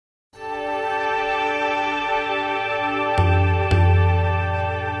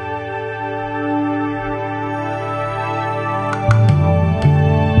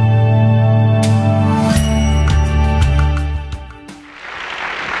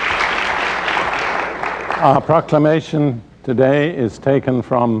Our proclamation today is taken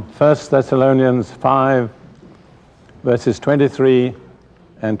from 1 Thessalonians 5, verses 23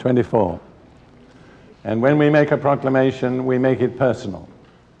 and 24. And when we make a proclamation, we make it personal.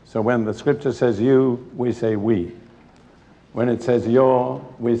 So when the scripture says you, we say we. When it says your,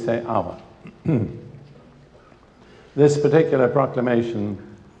 we say our. This particular proclamation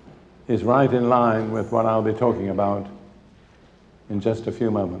is right in line with what I'll be talking about in just a few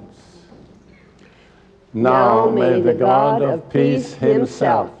moments. Now may the God of peace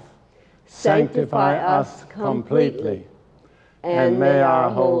himself sanctify us completely, and may our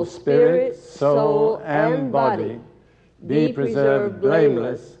whole spirit, soul, and body be preserved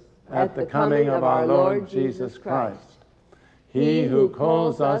blameless at the coming of our Lord Jesus Christ. He who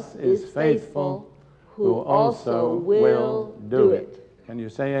calls us is faithful, who also will do it. Can you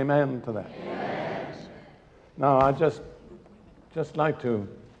say amen to that? Amen. Now, I'd just like to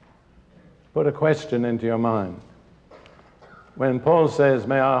put a question into your mind. When Paul says,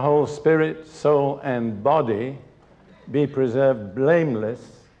 may our whole spirit, soul, and body be preserved blameless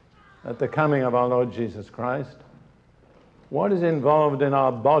at the coming of our Lord Jesus Christ, what is involved in our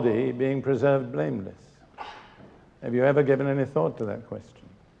body being preserved blameless? Have you ever given any thought to that question?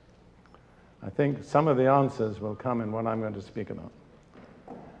 I think some of the answers will come in what I'm going to speak about.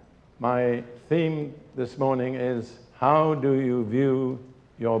 My theme this morning is, how do you view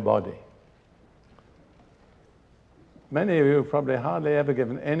your body? Many of you have probably hardly ever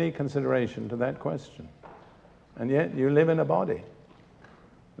given any consideration to that question. And yet you live in a body.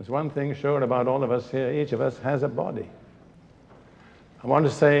 There's one thing sure about all of us here, each of us has a body. I want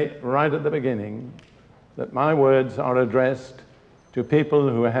to say right at the beginning that my words are addressed to people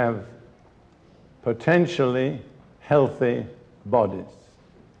who have potentially healthy bodies.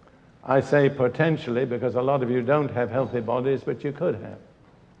 I say potentially because a lot of you don't have healthy bodies, but you could have.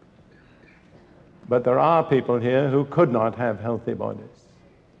 But there are people here who could not have healthy bodies,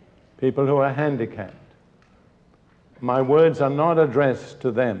 people who are handicapped. My words are not addressed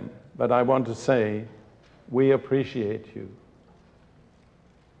to them, but I want to say, we appreciate you.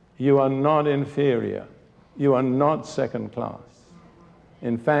 You are not inferior. You are not second class.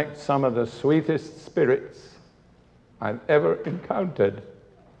 In fact, some of the sweetest spirits I've ever encountered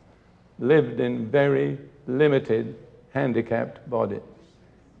lived in very limited, handicapped bodies.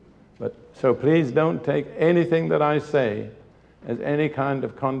 So please don't take anything that I say as any kind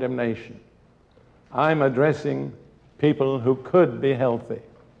of condemnation. I'm addressing people who could be healthy.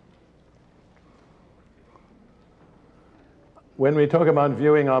 When we talk about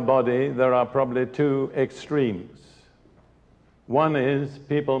viewing our body, there are probably two extremes. One is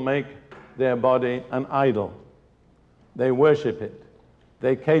people make their body an idol. They worship it.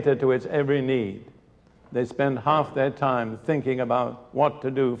 They cater to its every need. They spend half their time thinking about what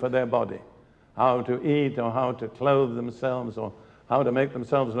to do for their body, how to eat or how to clothe themselves or how to make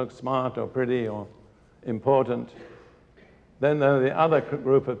themselves look smart or pretty or important. Then there are the other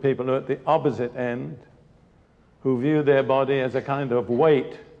group of people who are at the opposite end, who view their body as a kind of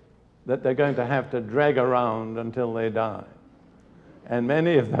weight that they're going to have to drag around until they die. And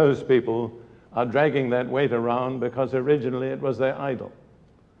many of those people are dragging that weight around because originally it was their idol.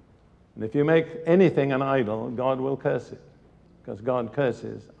 And if you make anything an idol, God will curse it, because God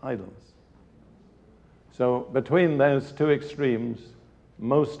curses idols. So between those two extremes,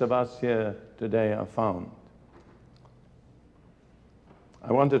 most of us here today are found.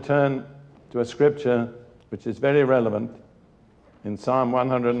 I want to turn to a scripture which is very relevant in Psalm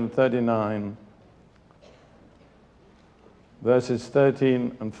 139, verses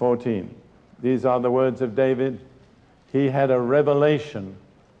 13 and 14. These are the words of David. He had a revelation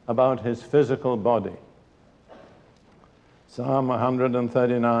about his physical body. Psalm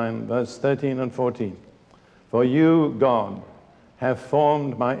 139, verse 13 and 14. For you, God, have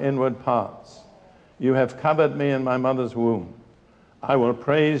formed my inward parts. You have covered me in my mother's womb. I will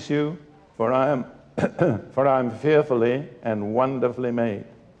praise you, for I am fearfully and wonderfully made.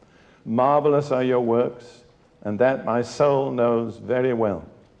 Marvelous are your works, and that my soul knows very well.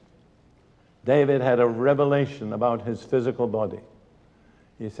 David had a revelation about his physical body.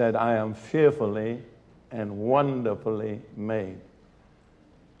 He said, I am fearfully and wonderfully made.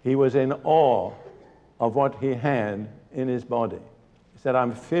 He was in awe of what he had in his body. He said,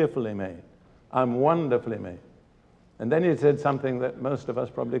 I'm fearfully made. I'm wonderfully made. And then he said something that most of us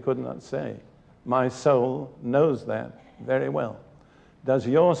probably could not say. My soul knows that very well. Does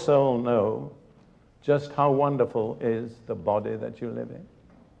your soul know just how wonderful is the body that you live in?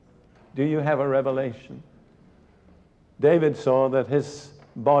 Do you have a revelation? David saw that his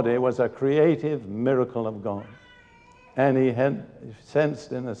body was a creative miracle of God. And he had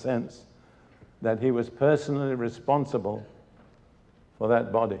sensed, in a sense, that he was personally responsible for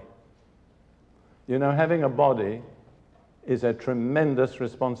that body. You know, having a body is a tremendous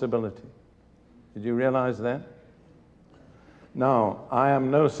responsibility. Did you realize that? Now, I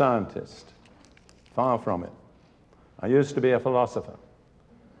am no scientist, far from it. I used to be a philosopher.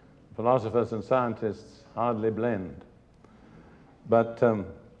 Philosophers and scientists hardly blend. But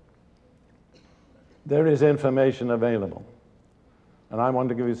there is information available. And I want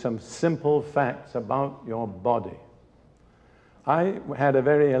to give you some simple facts about your body. I had a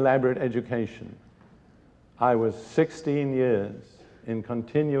very elaborate education. I was 16 years in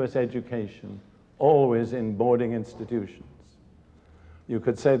continuous education, always in boarding institutions. You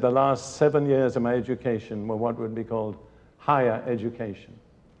could say the last 7 years of my education were what would be called higher education.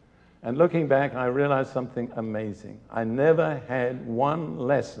 And looking back, I realized something amazing. I never had one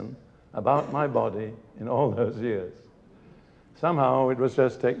lesson about my body in all those years. Somehow it was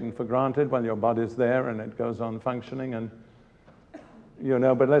just taken for granted. Well, your body's there and it goes on functioning, and you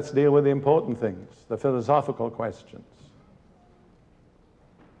know, but let's deal with the important things, the philosophical questions.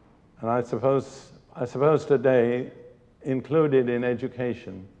 And I suppose today, included in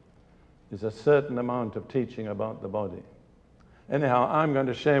education, is a certain amount of teaching about the body. Anyhow, I'm going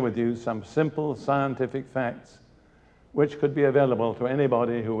to share with you some simple scientific facts which could be available to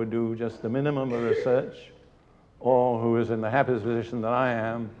anybody who would do just the minimum of research, or who is in the happy position that I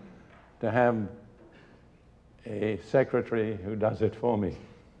am to have a secretary who does it for me.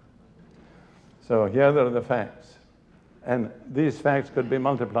 So here are the facts. And these facts could be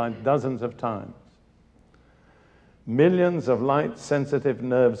multiplied dozens of times. Millions of light-sensitive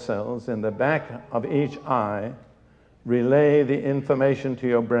nerve cells in the back of each eye relay the information to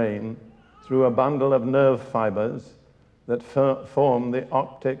your brain through a bundle of nerve fibers that form the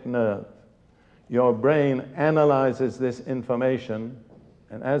optic nerve. Your brain analyzes this information,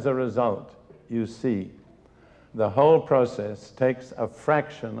 and as a result, you see. The whole process takes a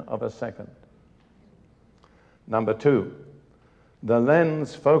fraction of a second. Number two, the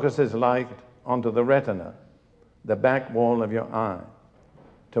lens focuses light onto the retina, the back wall of your eye.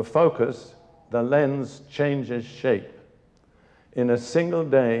 To focus, the lens changes shape. In a single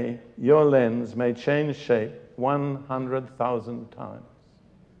day, your lens may change shape 100,000 times.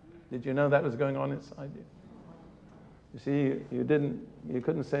 Did you know that was going on inside you? You see, you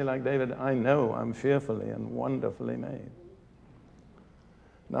couldn't say like David, I know I'm fearfully and wonderfully made.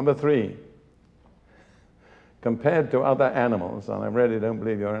 Number three, compared to other animals, and I really don't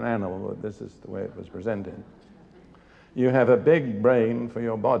believe you're an animal, but this is the way it was presented, you have a big brain for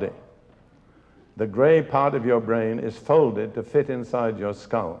your body. The gray part of your brain is folded to fit inside your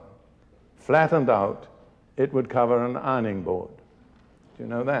skull. Flattened out, it would cover an ironing board. Do you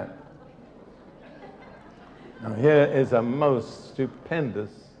know that? Now here is a most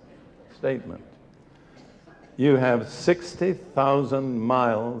stupendous statement. You have 60,000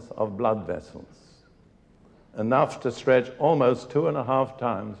 miles of blood vessels, enough to stretch almost 2.5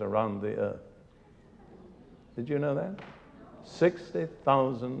 times around the earth. Did you know that?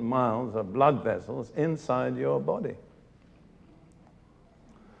 60,000 miles of blood vessels inside your body.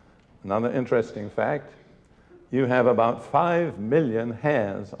 Another interesting fact, you have about 5 million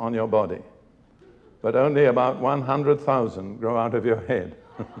hairs on your body, but only about 100,000 grow out of your head.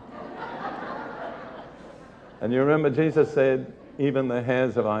 And you remember Jesus said, even the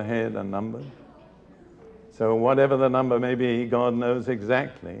hairs of our head are numbered. So whatever the number may be, God knows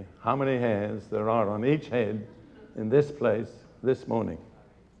exactly how many hairs there are on each head in this place this morning.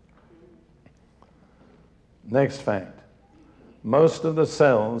 Next fact. Most of the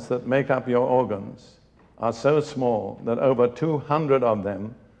cells that make up your organs are so small that over 200 of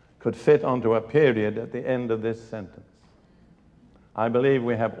them could fit onto a period at the end of this sentence. I believe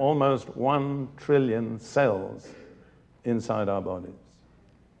we have almost 1 trillion cells inside our bodies.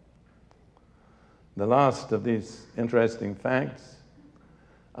 The last of these interesting facts,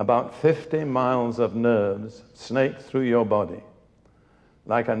 about 50 miles of nerves snake through your body.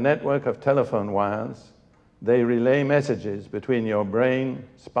 Like a network of telephone wires, they relay messages between your brain,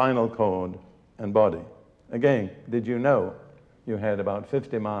 spinal cord, and body. Again, did you know you had about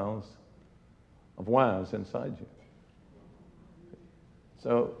 50 miles of wires inside you?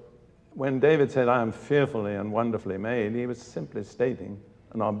 So when David said, I am fearfully and wonderfully made, he was simply stating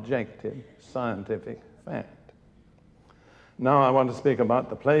an objective scientific fact. Now I want to speak about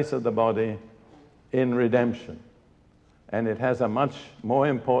the place of the body in redemption. And it has a much more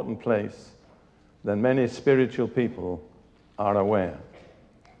important place than many spiritual people are aware.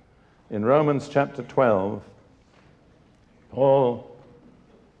 In Romans chapter 12, Paul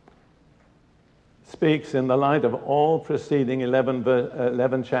speaks in the light of all preceding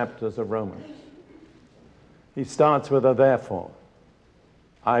 11 chapters of Romans. He starts with a therefore.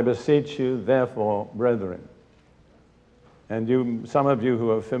 I beseech you, therefore, brethren. And some of you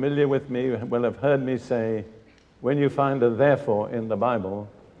who are familiar with me will have heard me say, when you find a therefore in the Bible,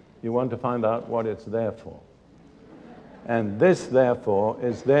 you want to find out what it's there for. And this, therefore,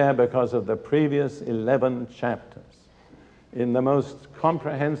 is there because of the previous 11 chapters. In the most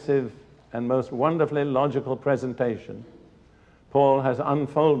comprehensive and most wonderfully logical presentation, Paul has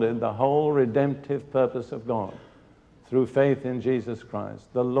unfolded the whole redemptive purpose of God through faith in Jesus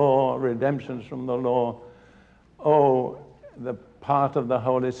Christ. The law, redemptions from the law, the part of the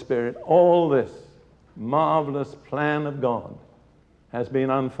Holy Spirit, all this marvelous plan of God has been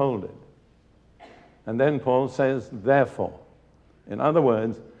unfolded. And then Paul says, therefore. In other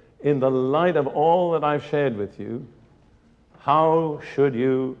words, in the light of all that I've shared with you, how should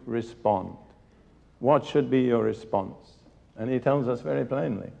you respond? What should be your response? And he tells us very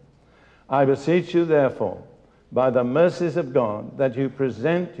plainly, I beseech you, therefore, by the mercies of God, that you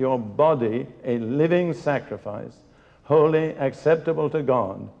present your body a living sacrifice, holy, acceptable to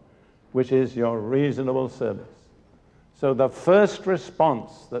God, which is your reasonable service. So the first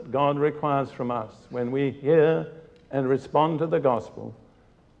response that God requires from us when we hear and respond to the gospel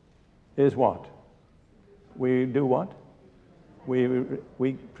is what? We do what?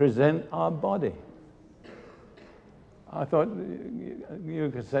 We present our body. I thought,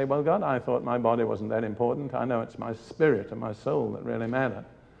 you could say, well, God, I thought my body wasn't that important. I know it's my spirit and my soul that really matter.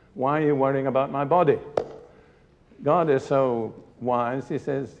 Why are you worrying about my body? God is so wise, he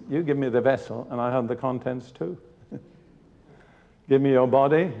says, you give me the vessel and I have the contents too. Give me your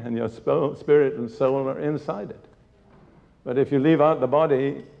body and your spirit and soul are inside it. But if you leave out the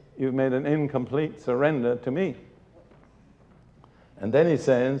body, you've made an incomplete surrender to me. And then he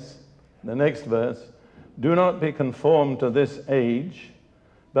says, the next verse, do not be conformed to this age,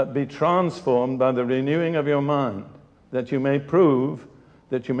 but be transformed by the renewing of your mind, that you may prove,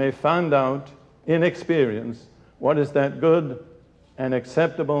 that you may find out in experience what is that good and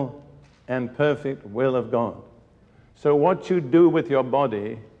acceptable and perfect will of God. So what you do with your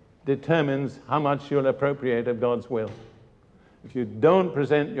body determines how much you'll appropriate of God's will. If you don't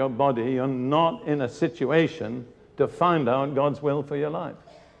present your body, you're not in a situation to find out God's will for your life.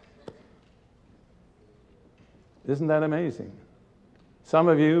 Isn't that amazing? Some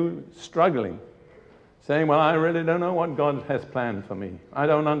of you struggling, saying, well, I really don't know what God has planned for me. I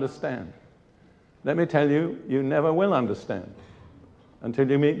don't understand. Let me tell you, you never will understand until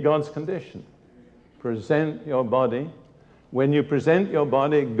you meet God's condition. Present your body. When you present your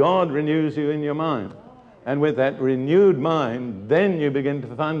body, God renews you in your mind. And with that renewed mind, then you begin to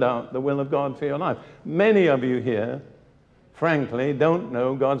find out the will of God for your life. Many of you here, frankly, don't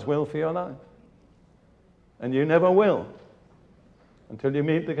know God's will for your life. And you never will until you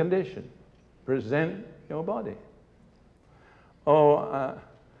meet the condition. Present your body.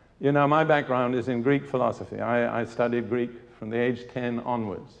 You know, my background is in Greek philosophy. I studied Greek from the age 10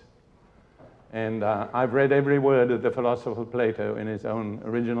 onwards. And I've read every word of the philosopher Plato in his own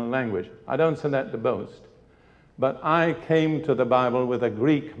original language. I don't say that to boast. But I came to the Bible with a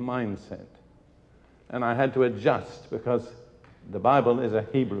Greek mindset. And I had to adjust because the Bible is a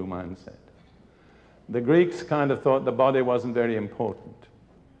Hebrew mindset. The Greeks kind of thought the body wasn't very important,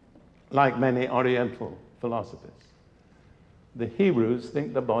 like many Oriental philosophers. The Hebrews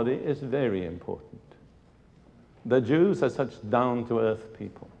think the body is very important. The Jews are such down-to-earth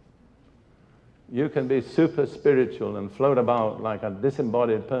people. You can be super spiritual and float about like a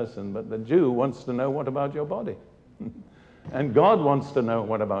disembodied person, but the Jew wants to know what about your body. And God wants to know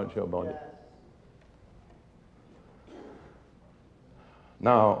what about your body.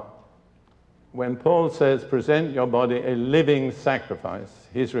 Now, when Paul says, present your body a living sacrifice,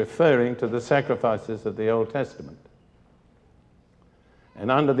 he's referring to the sacrifices of the Old Testament. And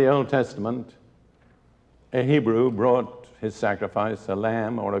under the Old Testament, a Hebrew brought his sacrifice, a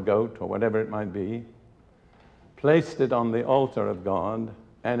lamb or a goat or whatever it might be, placed it on the altar of God,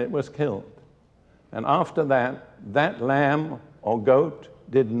 and it was killed. And after that, that lamb or goat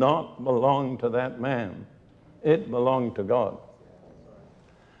did not belong to that man. It belonged to God.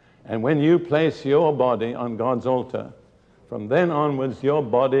 And when you place your body on God's altar, from then onwards, your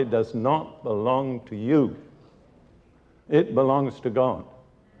body does not belong to you. It belongs to God.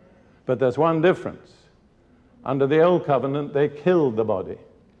 But there's one difference. Under the old covenant, they killed the body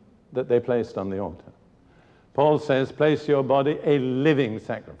that they placed on the altar. Paul says, place your body a living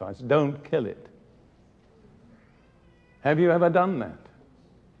sacrifice. Don't kill it. Have you ever done that?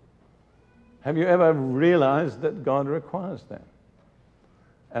 Have you ever realized that God requires that?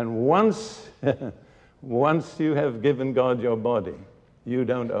 And once you have given God your body, you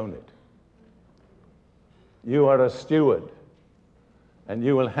don't own it. You are a steward, and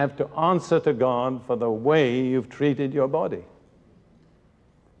you will have to answer to God for the way you've treated your body,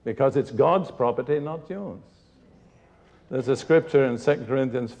 because it's God's property, not yours. There's a scripture in 2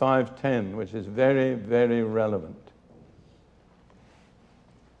 Corinthians 5:10 which is very, very relevant.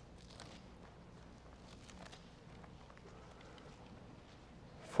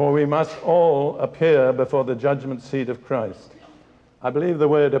 For we must all appear before the judgment seat of Christ. I believe the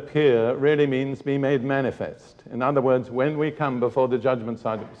word appear really means be made manifest. In other words, when we come before the judgment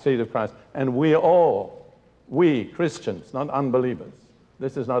seat of Christ, and we Christians, not unbelievers,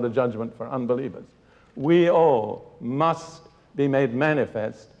 this is not a judgment for unbelievers, we all must be made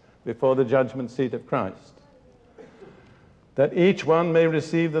manifest before the judgment seat of Christ, that each one may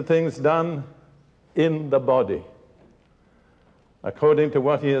receive the things done in the body, according to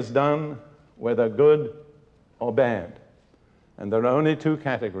what he has done, whether good or bad. And there are only two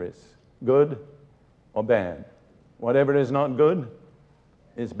categories, good or bad. Whatever is not good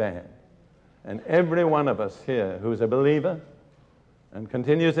is bad. And every one of us here who's a believer and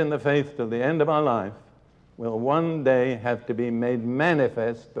continues in the faith till the end of our life will one day have to be made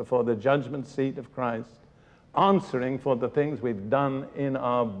manifest before the judgment seat of Christ, answering for the things we've done in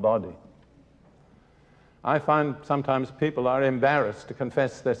our body. I find sometimes people are embarrassed to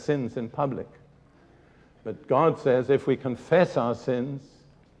confess their sins in public. But God says if we confess our sins,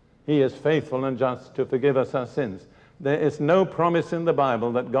 He is faithful and just to forgive us our sins. There is no promise in the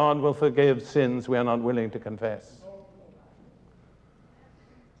Bible that God will forgive sins we are not willing to confess.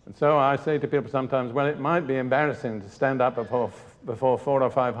 And so I say to people sometimes, well, it might be embarrassing to stand up before 400 or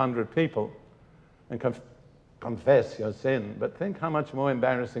 500 people and confess your sin, but think how much more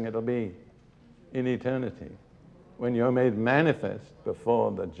embarrassing it'll be in eternity when you're made manifest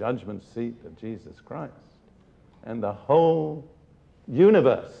before the judgment seat of Jesus Christ, and the whole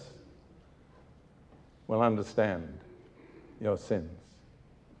universe will understand your sins.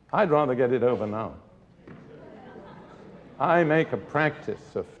 I'd rather get it over now. I make a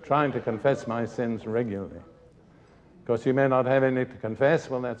practice of trying to confess my sins regularly. Of course, you may not have any to confess.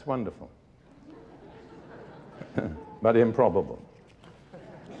 Well, that's wonderful. But improbable.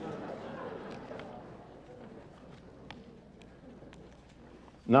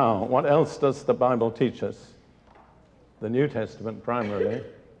 Now, what else does the Bible teach us, the New Testament primarily,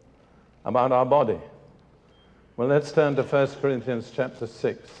 about our body? Well, let's turn to 1 Corinthians chapter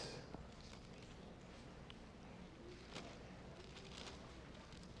 6.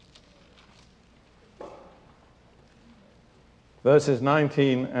 Verses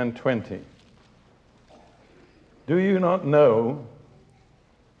 19 and 20. Do you not know,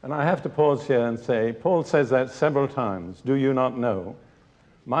 and I have to pause here and say, Paul says that several times, do you not know?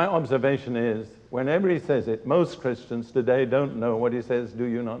 My observation is, whenever he says it, most Christians today don't know what he says, do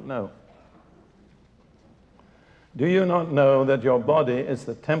you not know? Do you not know that your body is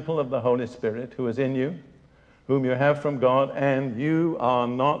the temple of the Holy Spirit who is in you, whom you have from God, and you are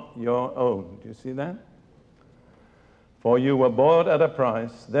not your own? Do you see that? For you were bought at a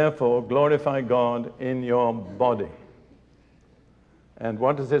price, therefore glorify God in your body. And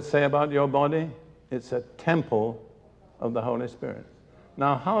what does it say about your body? It's a temple of the Holy Spirit.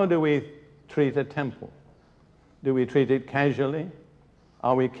 Now, how do we treat a temple? Do we treat it casually?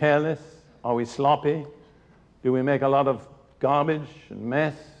 Are we careless? Are we sloppy? Do we make a lot of garbage and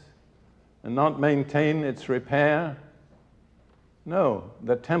mess and not maintain its repair? No,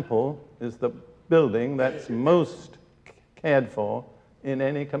 the temple is the building that's most cared for in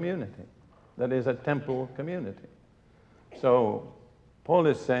any community. That is a temple community. So Paul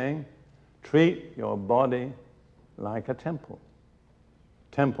is saying, treat your body like a temple.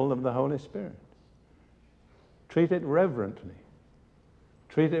 Temple of the Holy Spirit. Treat it reverently.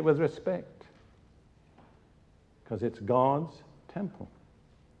 Treat it with respect, because it's God's temple.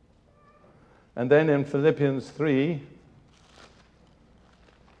 And then in Philippians 3,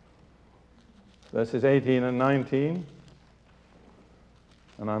 verses 18 and 19,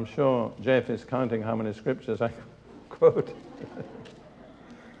 and I'm sure Jeff is counting how many scriptures I quote.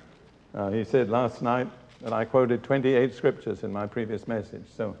 He said last night that I quoted 28 scriptures in my previous message.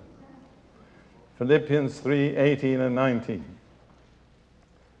 So, Philippians 3, 18 and 19.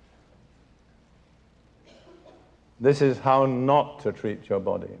 This is how not to treat your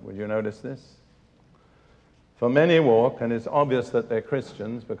body. Would you notice this? For many walk, and it's obvious that they're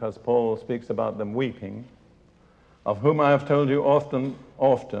Christians because Paul speaks about them weeping, of whom I have told you often,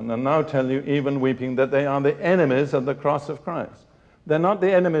 and now tell you even weeping, that they are the enemies of the cross of Christ. They're not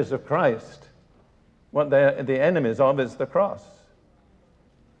the enemies of Christ. What they're the enemies of is the cross.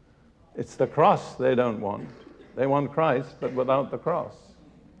 It's the cross they don't want. They want Christ, but without the cross.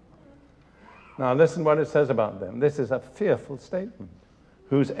 Now listen what it says about them. This is a fearful statement.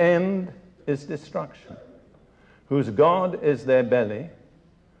 Whose end is destruction, whose God is their belly,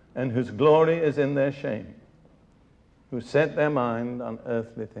 and whose glory is in their shame, who set their mind on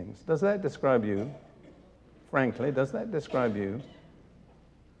earthly things. Does that describe you? Frankly, does that describe you?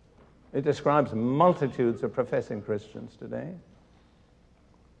 It describes multitudes of professing Christians today.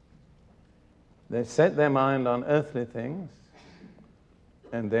 They set their mind on earthly things,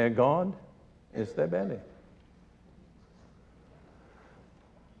 and their God is their belly.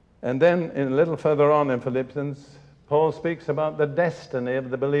 And then, a little further on in Philippians, Paul speaks about the destiny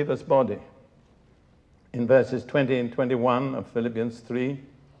of the believer's body. In verses 20 and 21 of Philippians 3,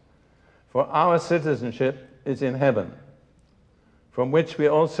 for our citizenship is in heaven, from which we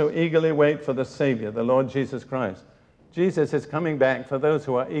also eagerly wait for the Savior, the Lord Jesus Christ. Jesus is coming back for those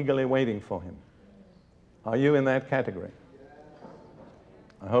who are eagerly waiting for him. Are you in that category?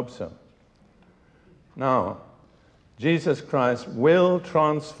 I hope so. Now, Jesus Christ will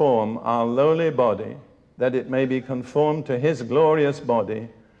transform our lowly body that it may be conformed to his glorious body,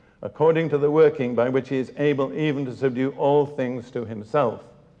 according to the working by which he is able even to subdue all things to himself.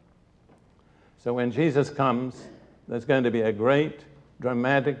 So when Jesus comes, there's going to be a great,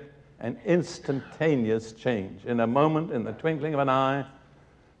 dramatic, and instantaneous change. In a moment, in the twinkling of an eye,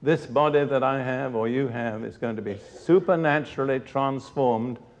 this body that I have or you have is going to be supernaturally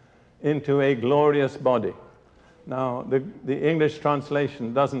transformed into a glorious body. Now, the English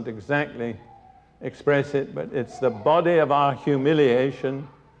translation doesn't exactly express it, but it's the body of our humiliation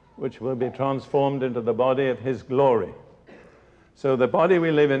which will be transformed into the body of his glory. So the body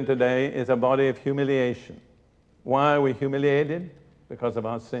we live in today is a body of humiliation. Why are we humiliated? Because of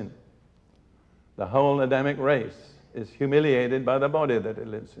our sin. The whole Adamic race is humiliated by the body that it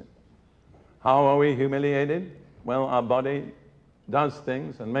lives in. How are we humiliated? Well, our body does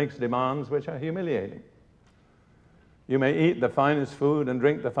things and makes demands which are humiliating. You may eat the finest food and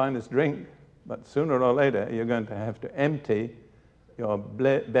drink the finest drink, but sooner or later you're going to have to empty your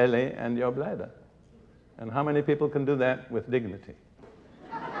belly and your bladder. And how many people can do that with dignity?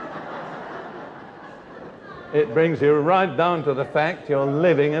 It brings you right down to the fact you're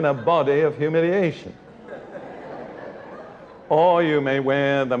living in a body of humiliation. Or you may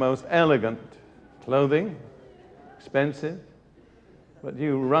wear the most elegant clothing, expensive, but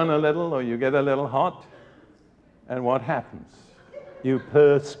you run a little or you get a little hot, and what happens? You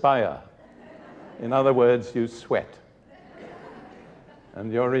perspire. In other words, you sweat.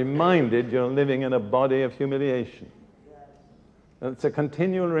 And you're reminded you're living in a body of humiliation. It's a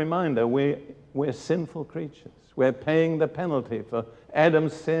continual reminder we're sinful creatures. We're paying the penalty for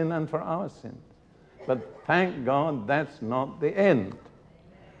Adam's sin and for our sins. But thank God that's not the end.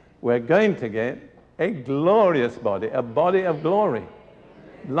 We're going to get a glorious body, a body of glory,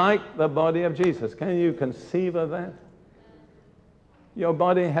 like the body of Jesus. Can you conceive of that? Your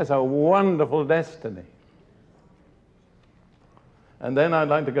body has a wonderful destiny. And then I'd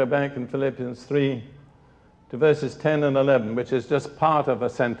like to go back in Philippians 3 to verses 10 and 11, which is just part of a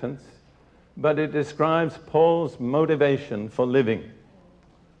sentence, but it describes Paul's motivation for living.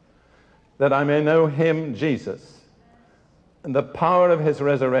 That I may know him, Jesus, and the power of his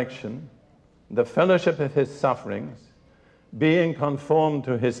resurrection, the fellowship of his sufferings, being conformed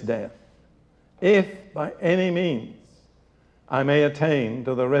to his death, if by any means I may attain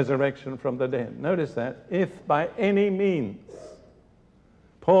to the resurrection from the dead. Notice that, if by any means.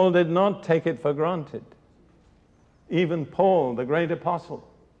 Paul did not take it for granted. Even Paul, the great apostle,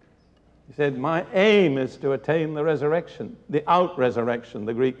 he said, my aim is to attain the resurrection, the out-resurrection,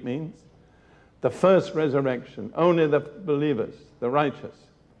 the Greek means, the first resurrection, only the believers, the righteous.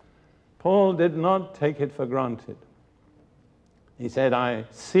 Paul did not take it for granted. He said, I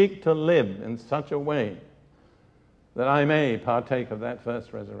seek to live in such a way that I may partake of that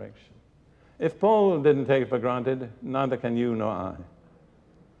first resurrection. If Paul didn't take it for granted, neither can you nor I.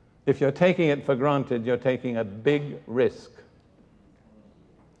 If you're taking it for granted, you're taking a big risk.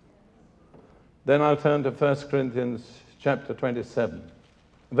 Then I'll turn to 1 Corinthians chapter 27,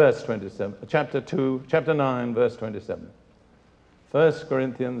 verse 27. Chapter 9, verse 27. 1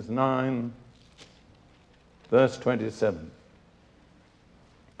 Corinthians 9, verse 27.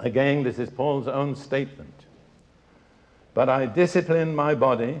 Again, this is Paul's own statement. But I discipline my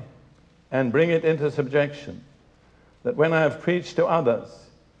body and bring it into subjection, that when I have preached to others,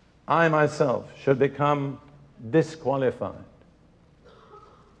 I myself should become disqualified.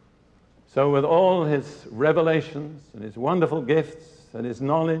 So with all his revelations and his wonderful gifts and his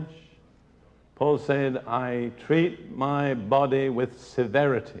knowledge, Paul said, I treat my body with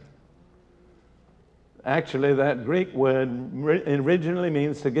severity. Actually, that Greek word originally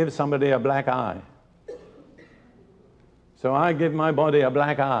means to give somebody a black eye. So I give my body a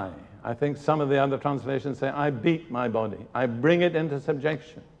black eye. I think some of the other translations say, I beat my body. I bring it into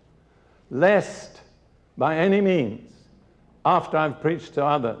subjection, lest by any means, after I've preached to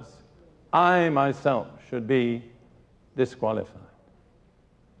others, I myself should be disqualified.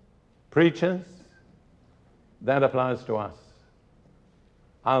 Preachers, that applies to us.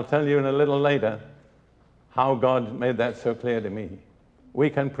 I'll tell you in a little later how God made that so clear to me. We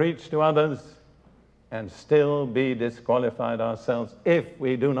can preach to others and still be disqualified ourselves if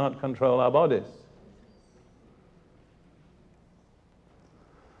we do not control our bodies.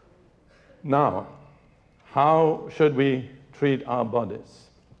 Now, how should we treat our bodies?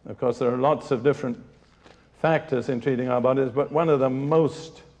 Of course, there are lots of different factors in treating our bodies, but one of the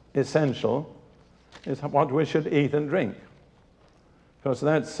most essential is what we should eat and drink. Because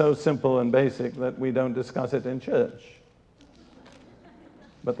that's so simple and basic that we don't discuss it in church.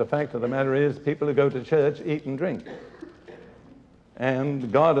 But the fact of the matter is, people who go to church eat and drink.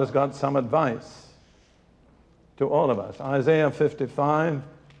 And God has got some advice to all of us. Isaiah 55,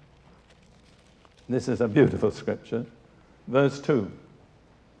 this is a beautiful scripture, verse 2.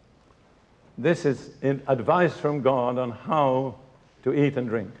 This is advice from God on how to eat and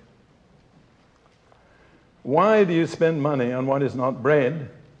drink. Why do you spend money on what is not bread,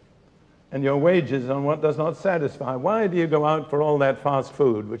 and your wages on what does not satisfy? Why do you go out for all that fast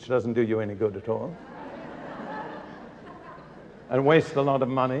food, which doesn't do you any good at all, and waste a lot of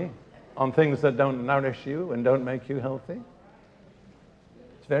money on things that don't nourish you and don't make you healthy?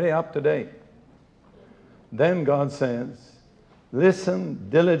 It's very up to date. Then God says, listen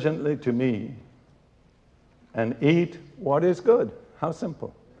diligently to me and eat what is good. How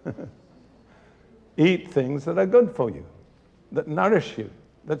simple. Eat things that are good for you, that nourish you,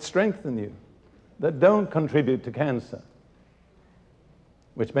 that strengthen you, that don't contribute to cancer,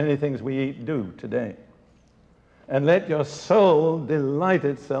 which many things we eat do today. And let your soul delight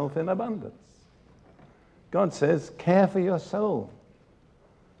itself in abundance. God says, care for your soul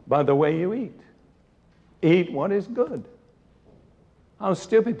by the way you eat. Eat what is good. How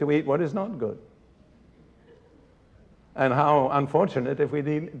stupid to eat what is not good. And how unfortunate if we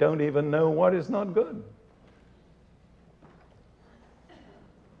don't even know what is not good.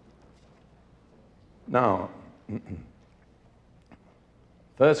 Now,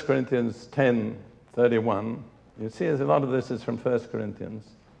 1 Corinthians 10:31. You see, a lot of this is from 1 Corinthians.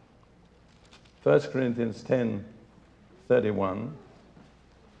 1 Corinthians 10:31.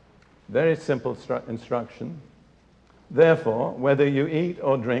 Very simple instruction. Therefore, whether you eat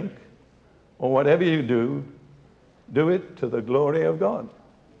or drink, or whatever you do, do it to the glory of God.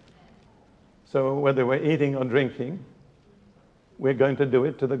 So whether we're eating or drinking, we're going to do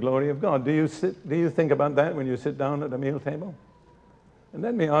it to the glory of God. Do you think about that when you sit down at a meal table? And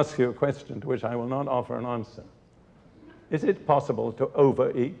let me ask you a question to which I will not offer an answer. Is it possible to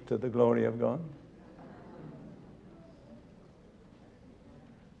overeat to the glory of God?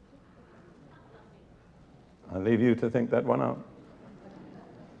 I'll leave you to think that one out.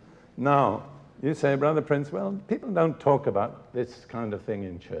 Now, you say, Brother Prince, well, people don't talk about this kind of thing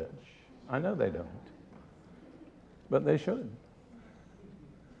in church. I know they don't, but they should.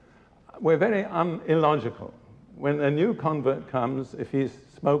 We're very illogical. When a new convert comes, if he's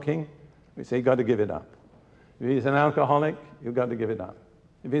smoking, we say, you've got to give it up. If he's an alcoholic, you've got to give it up.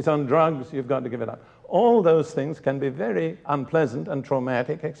 If he's on drugs, you've got to give it up. All those things can be very unpleasant and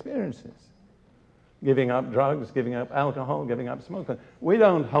traumatic experiences. Giving up drugs, giving up alcohol, giving up smoking. We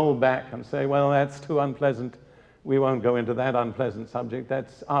don't hold back and say, well, that's too unpleasant. We won't go into that unpleasant subject.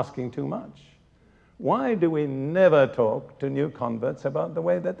 That's asking too much. Why do we never talk to new converts about the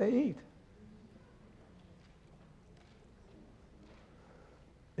way that they eat?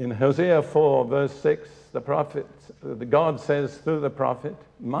 In Hosea 4, verse 6, God says through the prophet,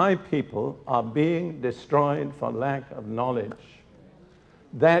 my people are being destroyed for lack of knowledge.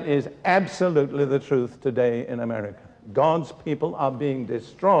 That is absolutely the truth today in America. God's people are being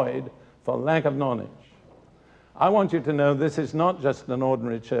destroyed for lack of knowledge. I want you to know this is not just an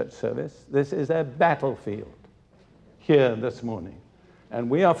ordinary church service. This is a battlefield here this morning. And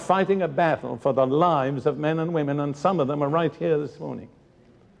we are fighting a battle for the lives of men and women, and some of them are right here this morning.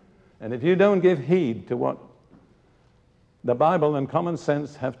 And if you don't give heed to what the Bible and common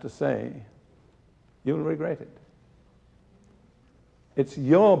sense have to say, you'll regret it. It's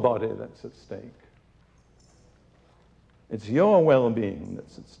your body that's at stake. It's your well-being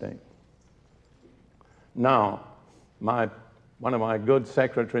that's at stake. Now, one of my good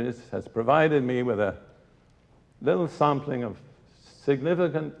secretaries has provided me with a little sampling of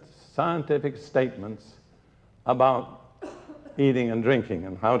significant scientific statements about eating and drinking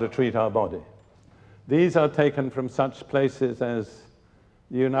and how to treat our body. These are taken from such places as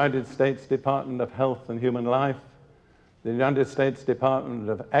the United States Department of Health and Human Life, the United States Department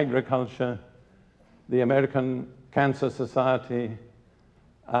of Agriculture, the American Cancer Society.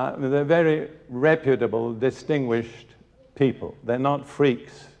 They're very reputable, distinguished people. They're not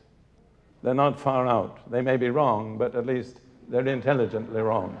freaks. They're not far out. They may be wrong, but at least they're intelligently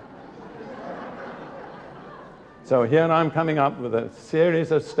wrong. So here I'm coming up with a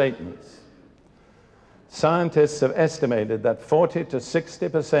series of statements. Scientists have estimated that 40 to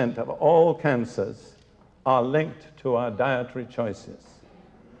 60% of all cancers are linked to our dietary choices.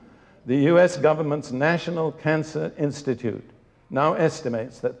 The US government's National Cancer Institute now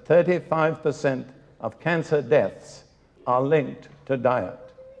estimates that 35% of cancer deaths are linked to diet.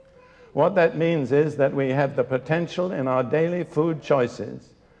 What that means is that we have the potential in our daily food choices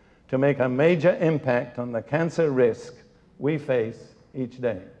to make a major impact on the cancer risk we face each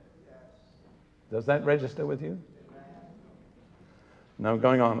day. Does that register with you? Now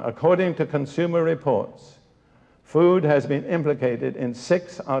going on. According to Consumer Reports, food has been implicated in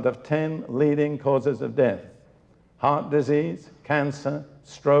 6 out of 10 leading causes of death: heart disease, cancer,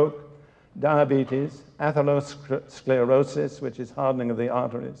 stroke, diabetes, atherosclerosis, which is hardening of the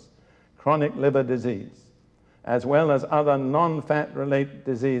arteries, chronic liver disease, as well as other non-fat related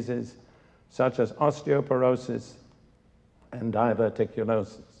diseases such as osteoporosis and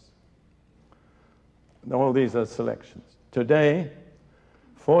diverticulosis. All these are selections. Today,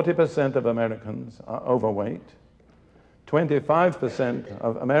 40% of Americans are overweight. 25%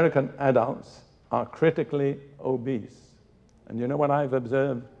 of American adults are critically obese. And you know what I've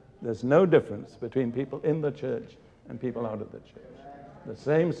observed? There's no difference between people in the church and people out of the church. The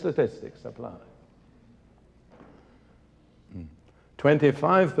same statistics apply.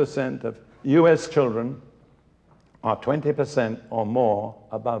 25% of US children are 20% or more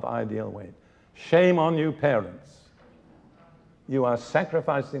above ideal weight. Shame on you, parents. You are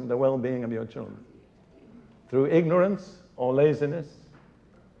sacrificing the well-being of your children through ignorance or laziness,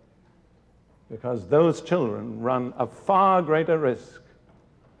 because those children run a far greater risk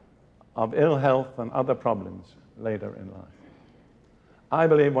of ill health and other problems later in life. I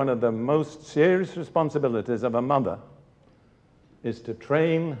believe one of the most serious responsibilities of a mother is to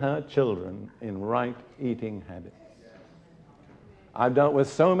train her children in right eating habits. I've dealt with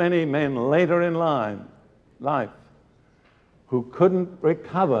so many men later in life who couldn't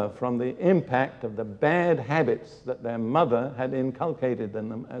recover from the impact of the bad habits that their mother had inculcated in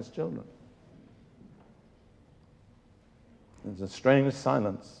them as children. There's a strange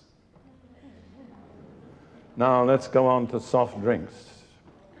silence. Now let's go on to soft drinks.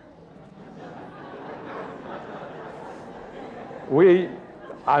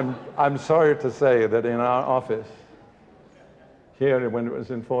 I'm sorry to say that in our office, here when it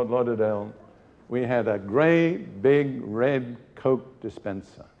was in Fort Lauderdale, we had a great big red Coke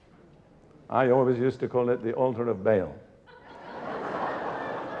dispenser. I always used to call it the altar of Baal.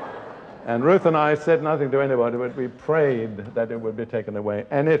 And Ruth and I said nothing to anybody, but we prayed that it would be taken away,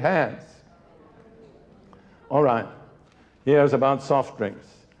 and it has. All right, here's about soft drinks.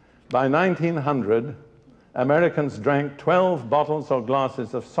 By 1900, Americans drank 12 bottles or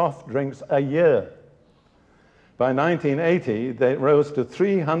glasses of soft drinks a year. By 1980, they rose to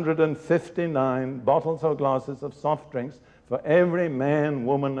 359 bottles or glasses of soft drinks for every man,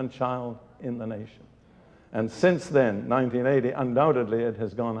 woman, and child in the nation. And since then, 1980, undoubtedly it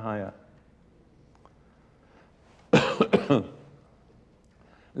has gone higher.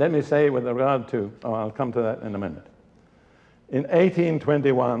 Let me say with regard to, I'll come to that in a minute. In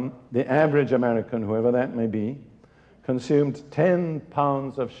 1821, the average American, whoever that may be, consumed 10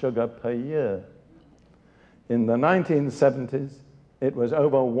 pounds of sugar per year. In the 1970s, it was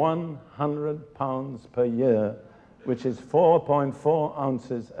over 100 pounds per year, which is 4.4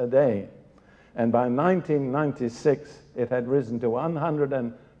 ounces a day. And by 1996, it had risen to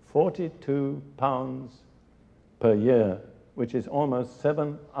 142 pounds per year, which is almost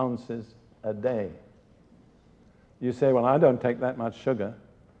 7 ounces a day. You say, well, I don't take that much sugar.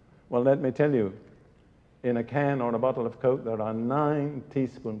 Well, let me tell you, in a can or a bottle of Coke, there are 9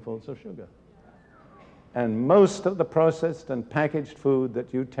 teaspoonfuls of sugar. And most of the processed and packaged food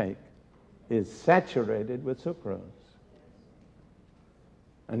that you take is saturated with sucrose.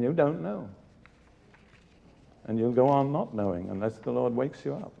 And you don't know. And you'll go on not knowing unless the Lord wakes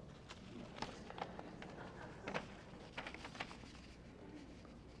you up.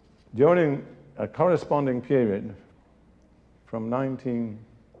 During a corresponding period from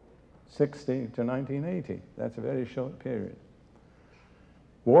 1960 to 1980, that's a very short period,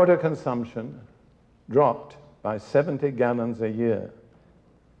 Water consumption dropped by 70 gallons a year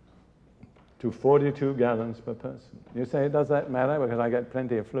to 42 gallons per person. You say, does that matter because I get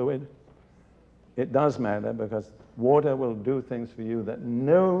plenty of fluid? It does matter because water will do things for you that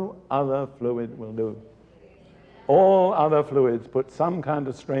no other fluid will do. All other fluids put some kind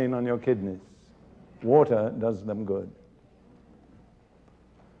of strain on your kidneys. Water does them good.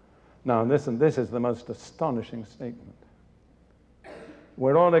 Now listen, this is the most astonishing statement.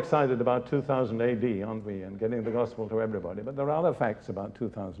 We're all excited about 2000 AD, aren't we, and getting the gospel to everybody, but there are other facts about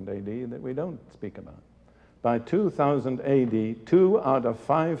 2000 AD that we don't speak about. By 2000 AD, 2 out of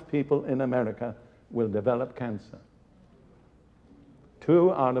 5 people in America will develop cancer.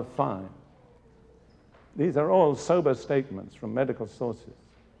 2 out of 5. These are all sober statements from medical sources.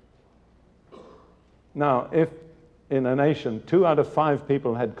 Now, if in a nation 2 out of 5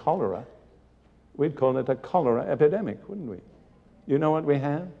 people had cholera, we'd call it a cholera epidemic, wouldn't we? You know what we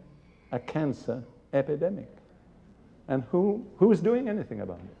have? A cancer epidemic. And who's doing anything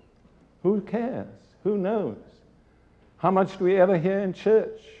about it? Who cares? Who knows? How much do we ever hear in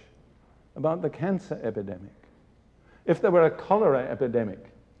church about the cancer epidemic? If there were a cholera epidemic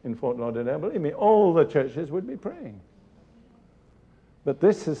in Fort Lauderdale, believe me, all the churches would be praying. But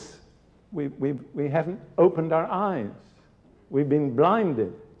this is, we haven't opened our eyes. We've been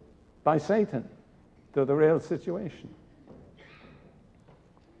blinded by Satan to the real situation.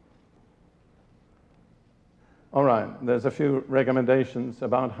 All right, there's a few recommendations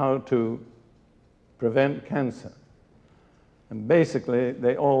about how to prevent cancer. And basically,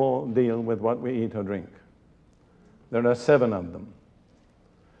 they all deal with what we eat or drink. There are 7 of them.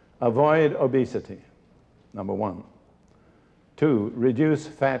 Avoid obesity, number 1. 2, reduce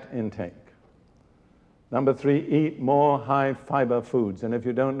fat intake. Number 3, eat more high-fiber foods. And if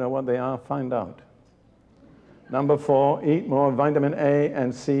you don't know what they are, find out. Number 4, eat more vitamin A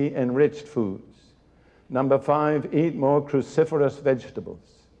and C enriched foods. Number 5, eat more cruciferous vegetables.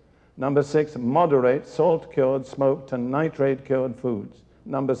 Number 6, moderate salt-cured, smoked, and nitrate-cured foods.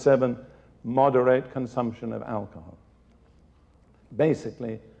 Number 7, moderate consumption of alcohol.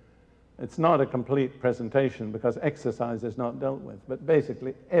 Basically, it's not a complete presentation because exercise is not dealt with, but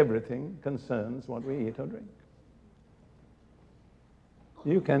basically everything concerns what we eat or drink.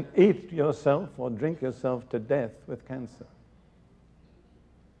 You can eat yourself or drink yourself to death with cancer.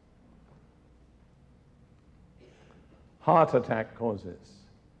 Heart attack causes,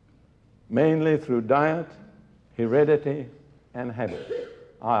 mainly through diet, heredity, and habit.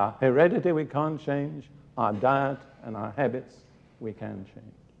 Our heredity we can't change, our diet and our habits we can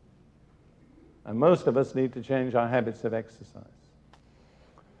change. And most of us need to change our habits of exercise.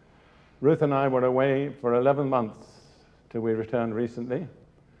 Ruth and I were away for 11 months till we returned recently. And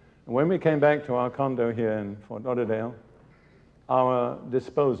when we came back to our condo here in Fort Lauderdale, our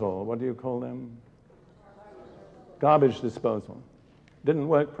disposal, what do you call them? Garbage disposal, didn't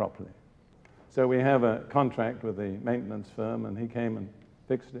work properly. So we have a contract with the maintenance firm, and he came and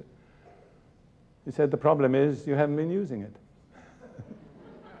fixed it. He said, the problem is you haven't been using it.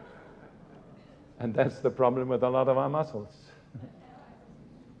 And that's the problem with a lot of our muscles.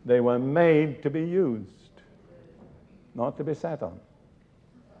 They were made to be used, not to be sat on.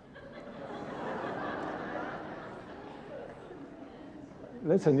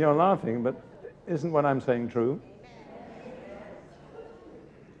 Listen, you're laughing, but isn't what I'm saying true?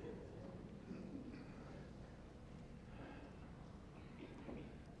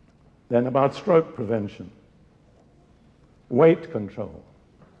 Then about stroke prevention. Weight control,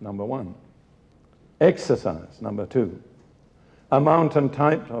 number 1. Exercise, number 2. Amount and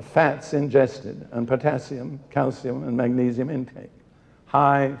type of fats ingested, and potassium, calcium, and magnesium intake.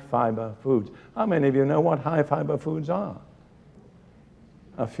 High fiber foods. How many of you know what high fiber foods are?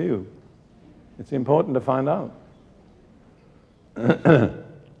 A few. It's important to find out.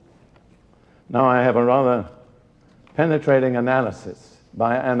 Now I have a rather penetrating analysis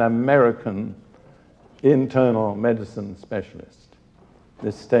by an American internal medicine specialist.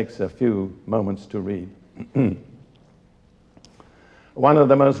 This takes a few moments to read. One of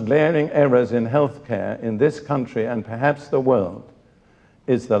the most glaring errors in healthcare in this country and perhaps the world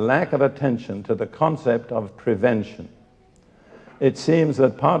is the lack of attention to the concept of prevention. It seems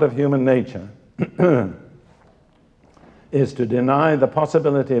that part of human nature is to deny the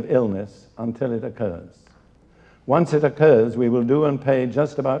possibility of illness until it occurs. Once it occurs, we will do and pay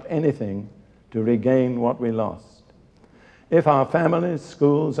just about anything to regain what we lost. If our families,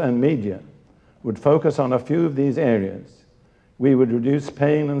 schools, and media would focus on a few of these areas, we would reduce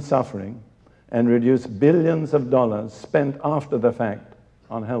pain and suffering and reduce billions of dollars spent after the fact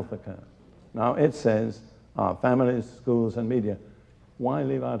on health care. Now it says our families, schools, and media. Why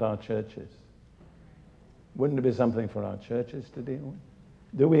leave out our churches? Wouldn't it be something for our churches to deal with?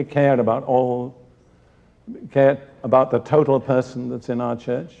 Do we care about the total person that's in our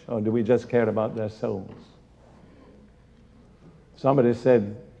church, or do we just care about their souls? Somebody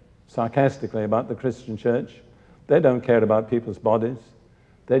said sarcastically about the Christian church, they don't care about people's bodies,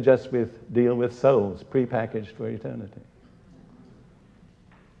 they just deal with souls, prepackaged for eternity.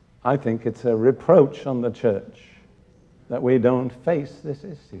 I think it's a reproach on the church that we don't face this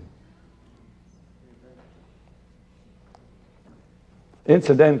issue.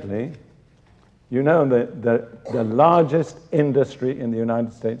 Incidentally, you know the largest industry in the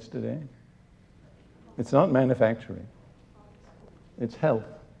United States today, it's not manufacturing, it's health.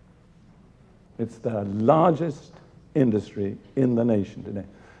 It's the largest industry in the nation today.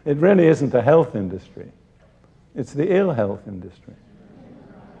 It really isn't the health industry, it's the ill health industry.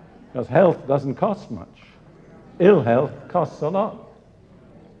 Because health doesn't cost much. Ill health costs a lot.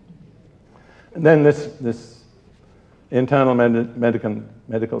 And then this internal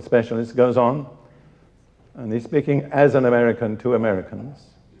medical specialist goes on, and he's speaking as an American to Americans.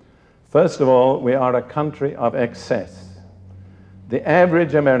 First of all, we are a country of excess. The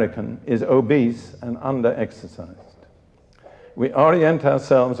average American is obese and under-exercised. We orient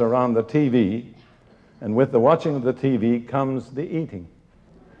ourselves around the TV, and with the watching of the TV comes the eating.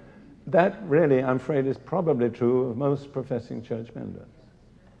 That really, I'm afraid, is probably true of most professing church members.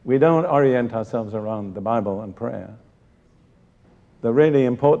 We don't orient ourselves around the Bible and prayer. The really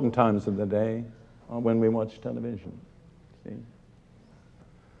important times of the day are when we watch television. See?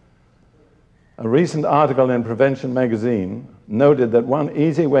 A recent article in Prevention magazine noted that one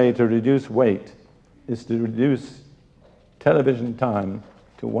easy way to reduce weight is to reduce television time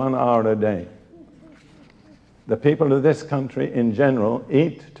to 1 hour a day. The people of this country in general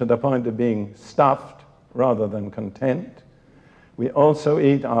eat to the point of being stuffed rather than content. We also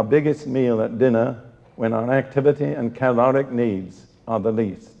eat our biggest meal at dinner when our activity and caloric needs are the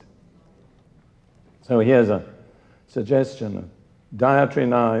least. So here's a suggestion of dietary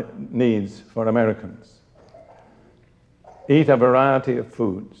needs for Americans. Eat a variety of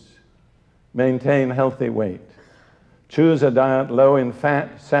foods. Maintain healthy weight. Choose a diet low in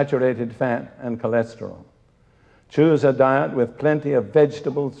fat, saturated fat, and cholesterol. Choose a diet with plenty of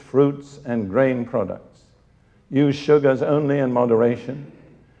vegetables, fruits, and grain products. Use sugars only in moderation.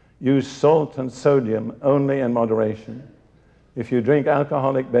 Use salt and sodium only in moderation. If you drink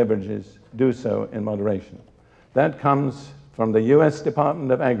alcoholic beverages, do so in moderation. That comes from the U.S. Department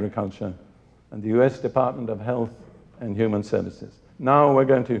of Agriculture and the U.S. Department of Health and Human Services. Now we're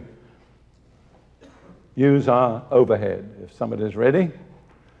going to use our overhead, if somebody's ready.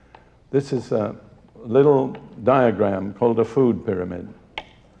 This is a little diagram called a food pyramid.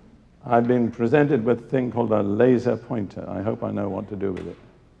 I've been presented with a thing called a laser pointer. I hope I know what to do with it.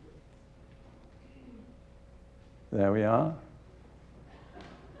 There we are.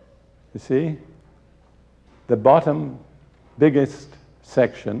 You see? The bottom biggest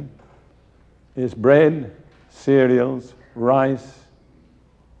section is bread, cereals, rice,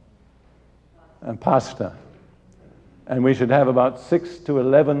 and pasta. And we should have about 6 to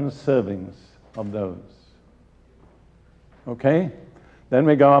 11 servings of those. Okay? Then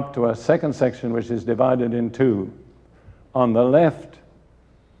we go up to a second section which is divided in two. On the left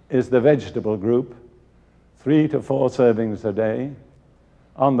is the vegetable group, 3 to 4 servings a day.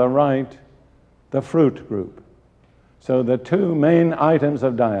 On the right, the fruit group. So the two main items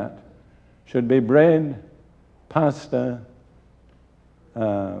of diet should be bread, pasta,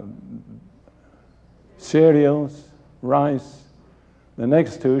 cereals, rice. The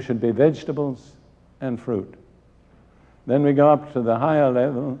next two should be vegetables and fruit. Then we go up to the higher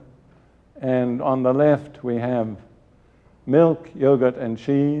level, and on the left we have milk, yogurt, and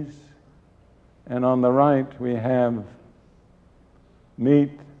cheese, and on the right we have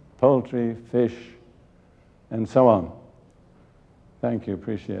meat, poultry, fish, and so on. Thank you,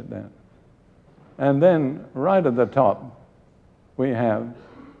 appreciate that. And then right at the top we have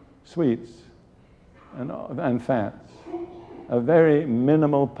sweets and fats, a very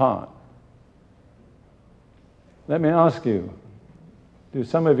minimal part. Let me ask you, do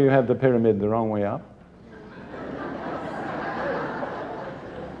some of you have the pyramid the wrong way up?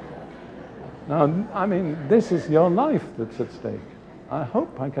 Now, I mean, this is your life that's at stake. I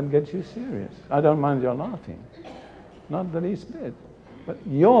hope I can get you serious. I don't mind your laughing, not the least bit. But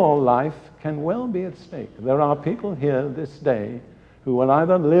your life can well be at stake. There are people here this day who will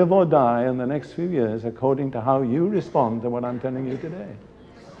either live or die in the next few years according to how you respond to what I'm telling you today.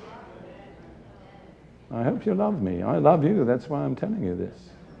 I hope you love me. I love you. That's why I'm telling you this.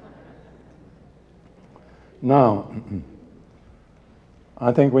 Now,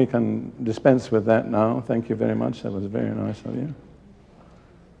 I think we can dispense with that now. Thank you very much. That was very nice of you.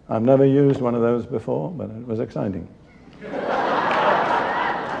 I've never used one of those before, but it was exciting.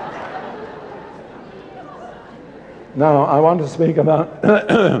 Now, I want to speak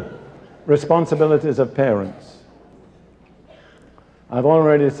about responsibilities of parents. I've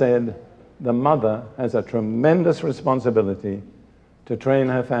already said the mother has a tremendous responsibility to train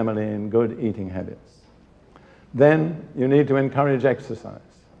her family in good eating habits. Then you need to encourage exercise.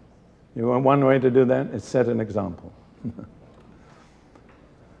 One way to do that is set an example.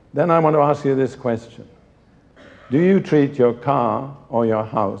 Then I want to ask you this question. Do you treat your car or your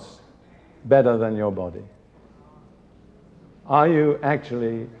house better than your body? Are you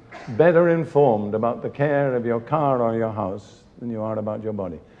actually better informed about the care of your car or your house than you are about your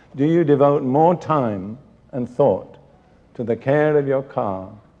body? Do you devote more time and thought to the care of your car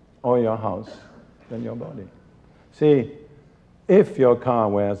or your house than your body? See, if your car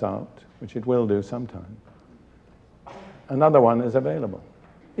wears out, which it will do sometime, another one is available.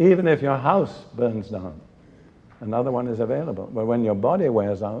 Even if your house burns down, another one is available. But when your body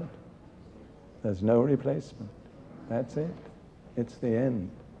wears out, there's no replacement. That's it. It's the end.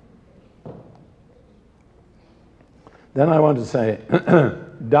 Then I want to say,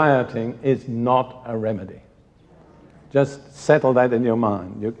 dieting is not a remedy. Just settle that in your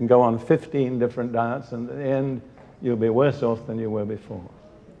mind. You can go on 15 different diets, and at the end, you'll be worse off than you were before.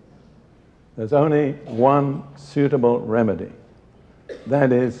 There's only one suitable remedy.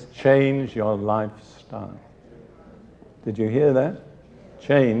 That is, change your lifestyle. Did you hear that?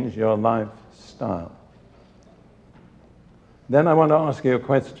 Change your lifestyle. Then I want to ask you a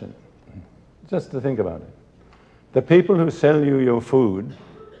question, just to think about it. The people who sell you your food,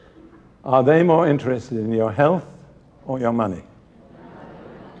 are they more interested in your health or your money?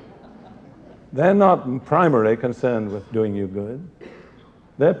 They're not primarily concerned with doing you good.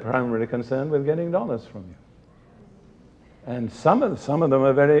 They're primarily concerned with getting dollars from you. And some of them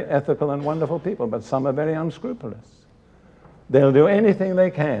are very ethical and wonderful people, but some are very unscrupulous. They'll do anything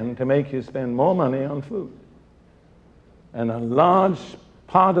they can to make you spend more money on food. And a large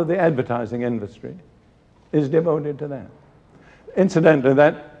part of the advertising industry is devoted to that. Incidentally,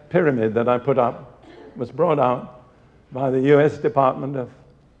 that pyramid that I put up was brought out by the US Department of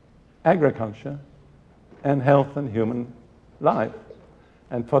Agriculture and Health and Human Life.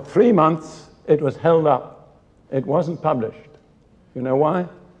 And for 3 months, it was held up. It wasn't published. You know why?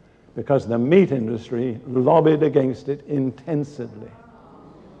 Because the meat industry lobbied against it intensively.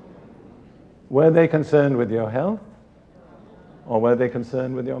 Were they concerned with your health, or were they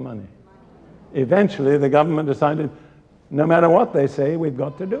concerned with your money? Eventually, the government decided, no matter what they say, we've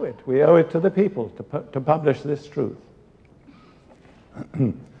got to do it. We owe it to the people to publish this truth.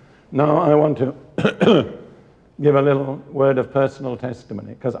 Now, I want to give a little word of personal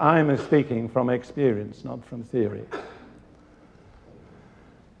testimony, because I'm speaking from experience, not from theory.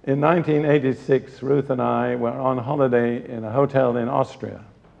 In 1986, Ruth and I were on holiday in a hotel in Austria,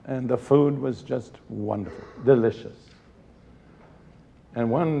 and the food was just wonderful, delicious. And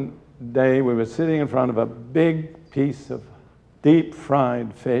one day we were sitting in front of a big piece of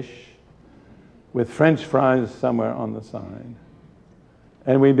deep-fried fish with French fries somewhere on the side.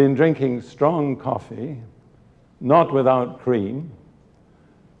 And we'd been drinking strong coffee, not without cream,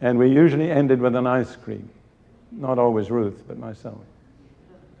 and we usually ended with an ice cream. Not always Ruth, but myself.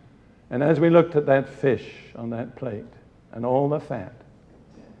 And as we looked at that fish on that plate and all the fat,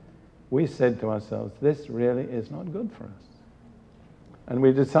 we said to ourselves, this really is not good for us. And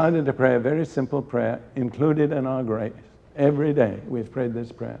we decided to pray a very simple prayer included in our grace. Every day we've prayed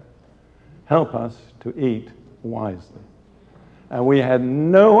this prayer. Help us to eat wisely. And we had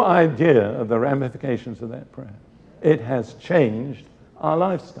no idea of the ramifications of that prayer. It has changed our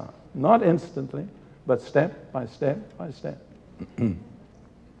lifestyle. Not instantly, but step by step by step.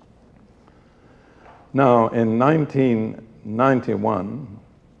 Now, in 1991,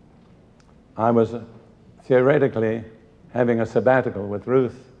 I was theoretically having a sabbatical with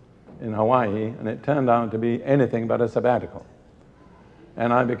Ruth in Hawaii, and it turned out to be anything but a sabbatical.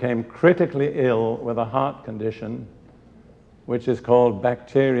 And I became critically ill with a heart condition which is called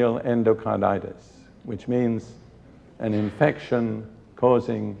bacterial endocarditis, which means an infection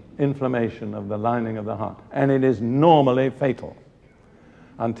causing inflammation of the lining of the heart. And it is normally fatal.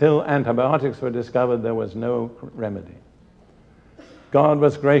 Until antibiotics were discovered, there was no remedy. God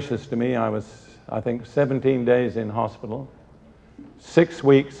was gracious to me. I was, I think, 17 days in hospital, 6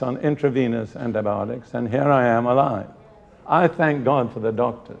 weeks on intravenous antibiotics, and here I am alive. I thank God for the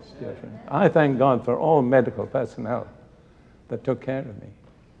doctors, dear friend. I thank God for all medical personnel that took care of me.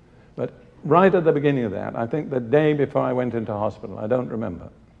 But right at the beginning of that, I think the day before I went into hospital, I don't remember,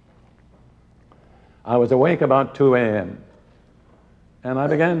 I was awake about 2 a.m. and I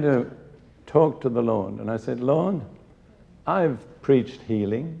began to talk to the Lord, and I said, Lord, I've preached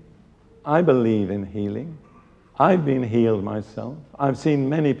healing. I believe in healing. I've been healed myself. I've seen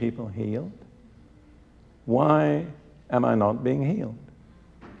many people healed. Why am I not being healed?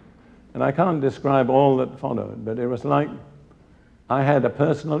 And I can't describe all that followed, but it was like I had a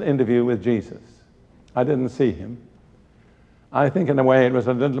personal interview with Jesus. I didn't see him. I think in a way it was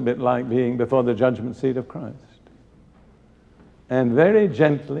a little bit like being before the judgment seat of Christ. And very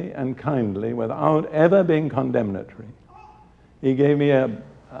gently and kindly, without ever being condemnatory, he gave me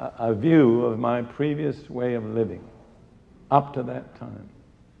a view of my previous way of living up to that time.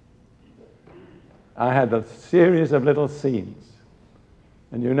 I had a series of little scenes.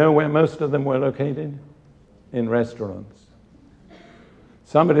 And you know where most of them were located? In restaurants.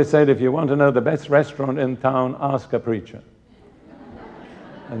 Somebody said, if you want to know the best restaurant in town, ask a preacher.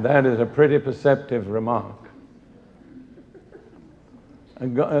 And that is a pretty perceptive remark.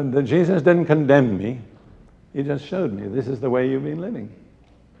 And Jesus didn't condemn me. He just showed me, this is the way you've been living.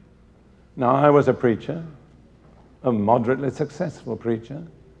 Now, I was a preacher, a moderately successful preacher,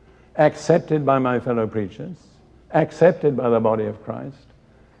 accepted by my fellow preachers, accepted by the body of Christ.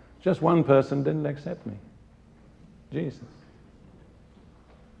 Just one person didn't accept me, Jesus.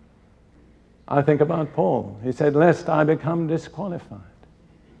 I think about Paul. He said, lest I become disqualified.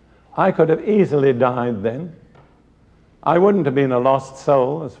 I could have easily died then. I wouldn't have been a lost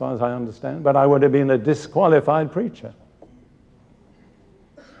soul, as far as I understand, but I would have been a disqualified preacher.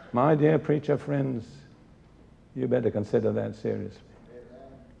 My dear preacher friends, you better consider that seriously.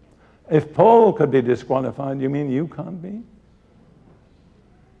 If Paul could be disqualified, you mean you can't be?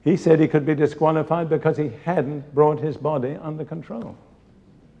 He said he could be disqualified because he hadn't brought his body under control.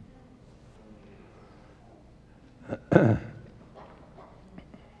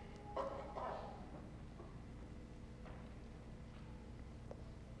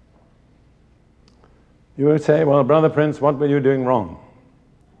 You would say, well, Brother Prince, what were you doing wrong?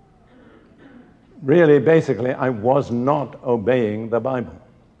 Really, basically, I was not obeying the Bible.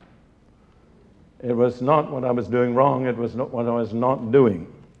 It was not what I was doing wrong, it was not what I was not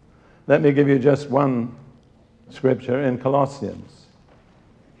doing. Let me give you just one scripture in Colossians,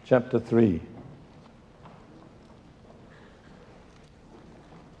 chapter 3.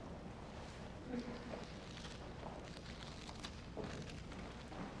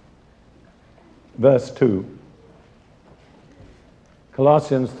 Verse 2.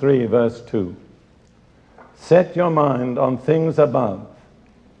 Colossians 3, verse 2. Set your mind on things above,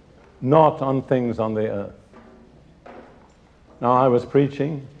 not on things on the earth. Now, I was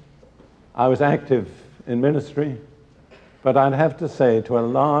preaching, I was active in ministry, but I'd have to say, to a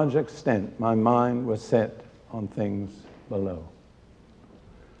large extent, my mind was set on things below.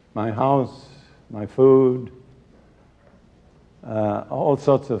 My house, my food, all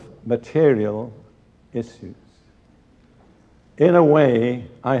sorts of material issues. In a way,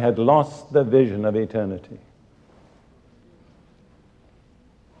 I had lost the vision of eternity.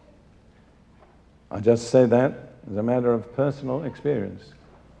 I just say that as a matter of personal experience.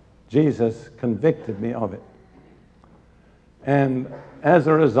 Jesus convicted me of it. And as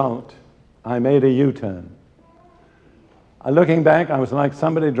a result, I made a U-turn. Looking back, I was like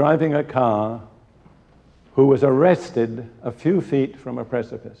somebody driving a car who was arrested a few feet from a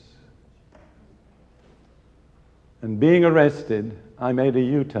precipice. And being arrested, I made a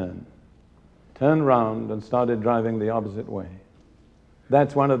U-turn, turned round and started driving the opposite way.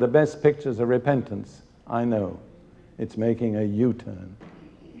 That's one of the best pictures of repentance I know. It's making a U-turn.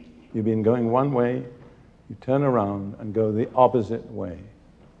 You've been going one way, you turn around and go the opposite way.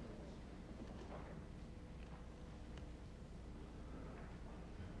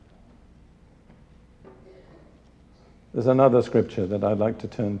 There's another scripture that I'd like to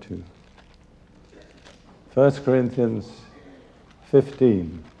turn to. 1 Corinthians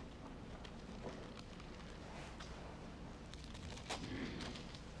 15.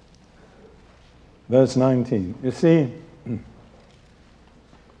 Verse 19. You see,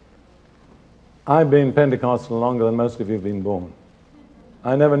 I've been Pentecostal longer than most of you have been born.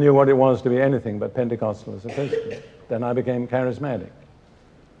 I never knew what it was to be anything but Pentecostal as a Christian. Then I became charismatic.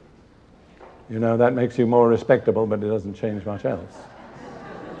 You know, that makes you more respectable, but it doesn't change much else.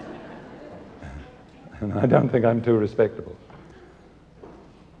 And I don't think I'm too respectable.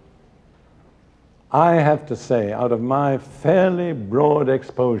 I have to say, out of my fairly broad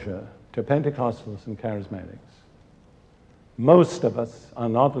exposure to Pentecostals and charismatics, most of us are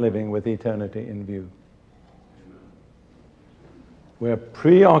not living with eternity in view. We're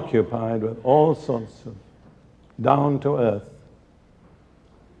preoccupied with all sorts of down-to-earth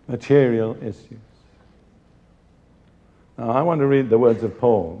material issues. Now, I want to read the words of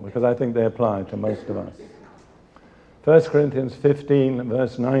Paul, because I think they apply to most of us. 1 Corinthians 15,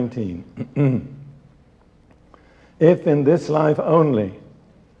 verse 19. If in this life only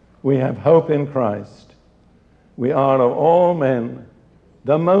we have hope in Christ, we are of all men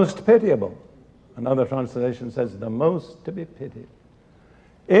the most pitiable. Another translation says, the most to be pitied.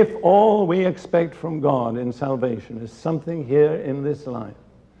 If all we expect from God in salvation is something here in this life,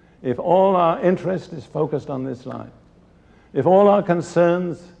 if all our interest is focused on this life, if all our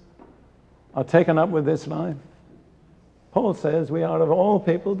concerns are taken up with this life, Paul says we are of all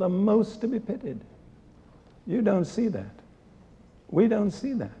people the most to be pitied. You don't see that. We don't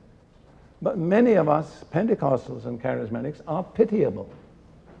see that. But many of us, Pentecostals and charismatics, are pitiable.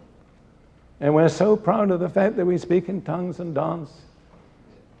 And we're so proud of the fact that we speak in tongues and dance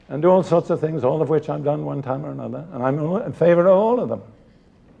and do all sorts of things, all of which I've done one time or another, and I'm in favor of all of them.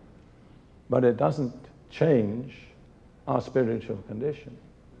 But it doesn't change our spiritual condition.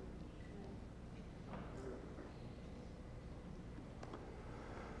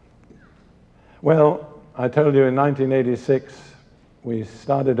 Well, I told you in 1986, we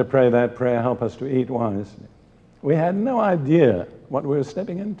started to pray that prayer, help us to eat wisely. We had no idea what we were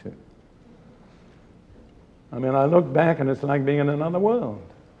stepping into. I mean, I look back and it's like being in another world.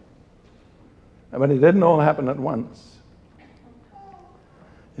 But it didn't all happen at once.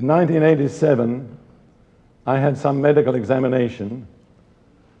 In 1987, I had some medical examination,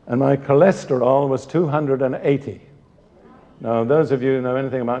 and my cholesterol was 280. Now, those of you who know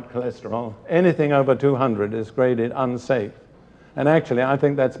anything about cholesterol, anything over 200 is graded unsafe. And actually, I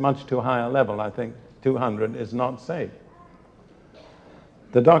think that's much too high a level. I think 200 is not safe.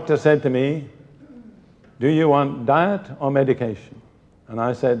 The doctor said to me, do you want diet or medication? And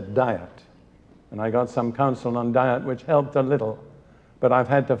I said, diet. And I got some counsel on diet, which helped a little. But I've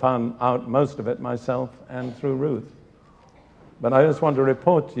had to find out most of it myself and through Ruth. But I just want to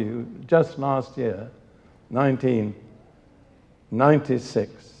report to you, just last year,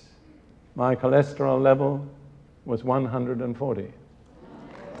 1996, my cholesterol level was 140. It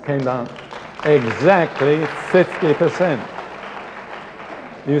came down exactly 50%.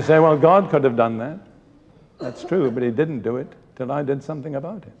 You say, well, God could have done that. That's true, but he didn't do it till I did something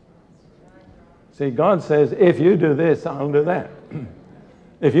about it. See, God says, if you do this, I'll do that.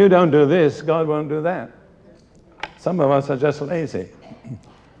 If you don't do this, God won't do that. Some of us are just lazy.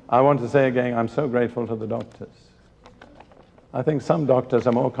 I want to say again, I'm so grateful to the doctors. I think some doctors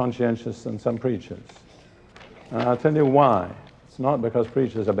are more conscientious than some preachers. And I'll tell you why. It's not because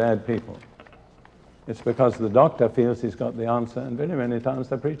preachers are bad people. It's because the doctor feels he's got the answer, and very many times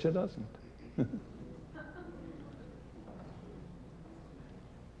the preacher doesn't.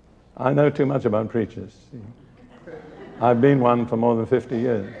 I know too much about preachers. See? I've been one for more than 50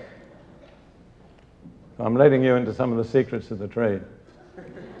 years. So I'm letting you into some of the secrets of the trade.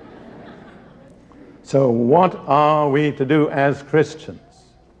 So what are we to do as Christians?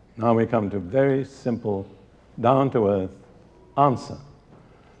 Now we come to a very simple, down-to-earth answer.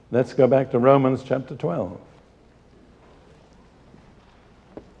 Let's go back to Romans chapter 12.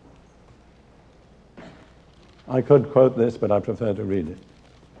 I could quote this, but I prefer to read it.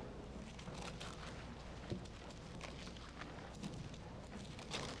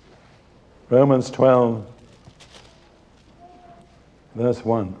 Romans 12, verse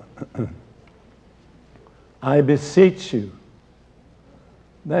 1. I beseech you.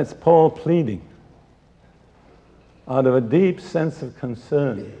 That's Paul pleading out of a deep sense of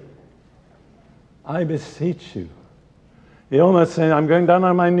concern. I beseech you. He almost saying, I'm going down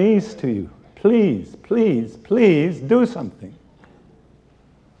on my knees to you. Please, please, please do something.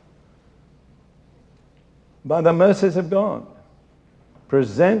 By the mercies of God,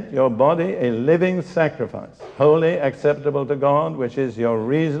 present your body a living sacrifice, holy, acceptable to God, which is your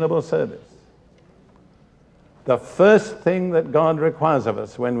reasonable service. The first thing that God requires of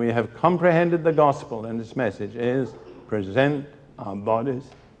us when we have comprehended the gospel and its message is present our bodies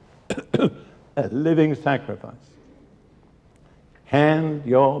a living sacrifice. Hand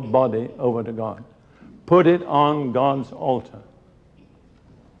your body over to God. Put it on God's altar.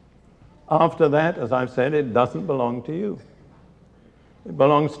 After that, as I've said, it doesn't belong to you. It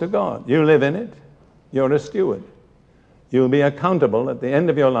belongs to God. You live in it. You're a steward. You'll be accountable at the end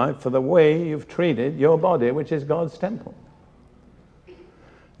of your life for the way you've treated your body, which is God's temple.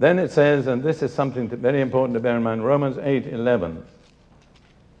 Then it says, and this is something very important to bear in mind, Romans 8:11.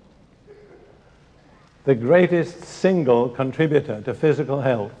 The greatest single contributor to physical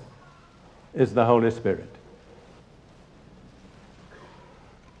health is the Holy Spirit.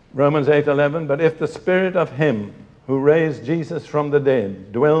 Romans 8:11, but if the Spirit of him who raised Jesus from the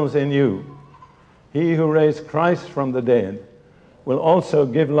dead dwells in you, he who raised Christ from the dead will also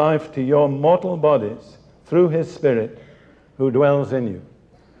give life to your mortal bodies through his Spirit who dwells in you.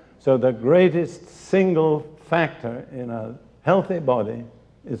 So the greatest single factor in a healthy body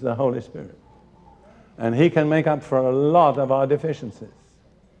is the Holy Spirit. And he can make up for a lot of our deficiencies,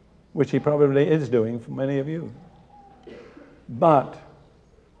 which he probably is doing for many of you. But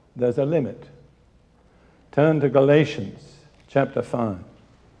there's a limit. Turn to Galatians chapter 5.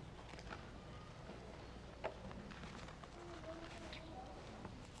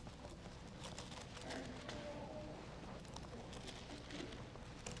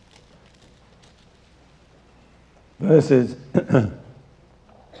 Verses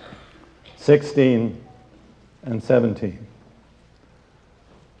 16 and 17.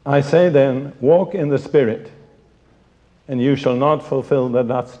 I say then, walk in the Spirit, and you shall not fulfill the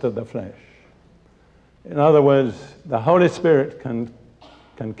lust of the flesh. In other words, the Holy Spirit can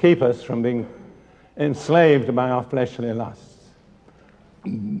keep us from being enslaved by our fleshly lusts.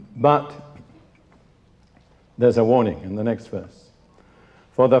 But there's a warning in the next verse.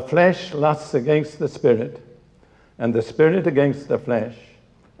 For the flesh lusts against the Spirit, and the Spirit against the flesh,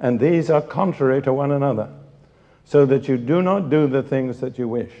 and these are contrary to one another, so that you do not do the things that you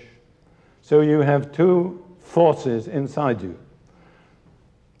wish. So you have two forces inside you.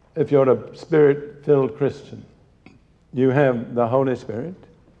 If you're a Spirit-filled Christian, you have the Holy Spirit,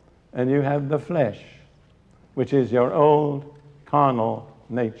 and you have the flesh, which is your old carnal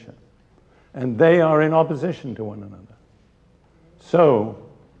nature. And they are in opposition to one another. So,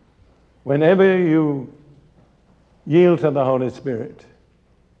 whenever you yield to the Holy Spirit,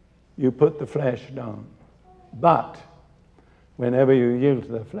 you put the flesh down. But whenever you yield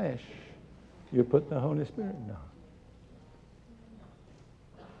to the flesh, you put the Holy Spirit down.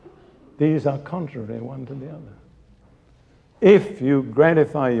 These are contrary one to the other. If you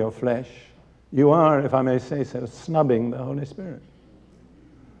gratify your flesh, you are, if I may say so, snubbing the Holy Spirit.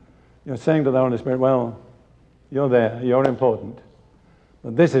 You're saying to the Holy Spirit, well, you're there, you're important,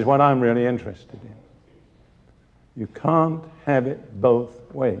 but this is what I'm really interested in. You can't have it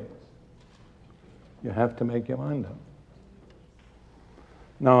both ways. You have to make your mind up.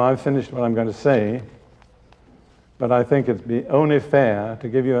 Now, I've finished what I'm going to say, but I think it'd be only fair to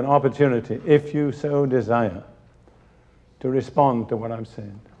give you an opportunity, if you so desire, to respond to what I've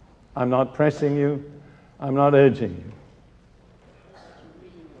said. I'm not pressing you. I'm not urging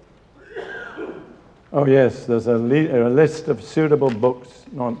you. Oh, yes, there's a list of suitable books,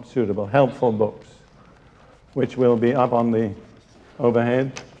 not suitable, helpful books, which will be up on the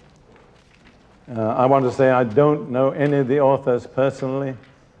overhead. I want to say I don't know any of the authors personally.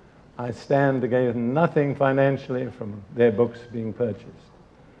 I stand to gain nothing financially from their books being purchased.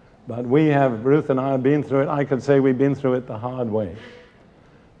 But we have, Ruth and I have been through it. I could say we've been through it the hard way.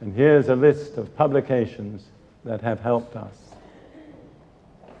 And here's a list of publications that have helped us.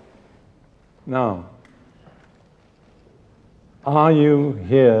 Now, are you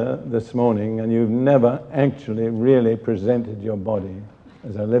here this morning and you've never actually really presented your body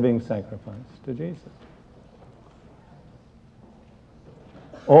as a living sacrifice to Jesus?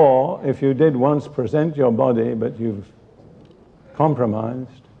 Or if you did once present your body but you've compromised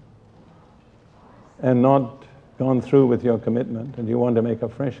and not gone through with your commitment and you want to make a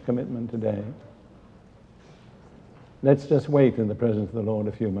fresh commitment today, let's just wait in the presence of the Lord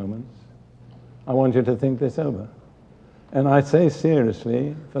a few moments. I want you to think this over. And I say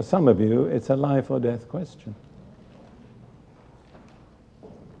seriously, for some of you, it's a life or death question.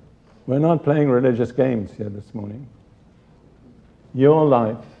 We're not playing religious games here this morning. Your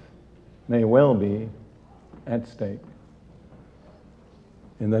life may well be at stake.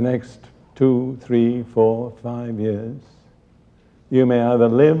 In the next 2, 3, 4, 5 years, you may either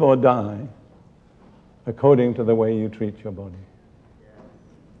live or die according to the way you treat your body.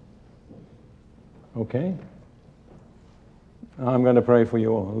 Okay? I'm going to pray for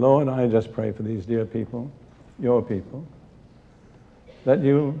you all. Lord, I just pray for these dear people, your people, that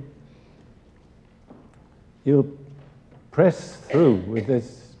you'll press through with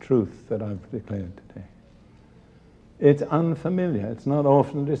this truth that I've declared today. It's unfamiliar. It's not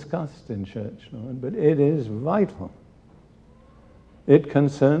often discussed in church, Lord, but it is vital. It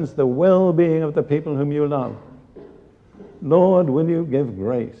concerns the well-being of the people whom you love. Lord, will you give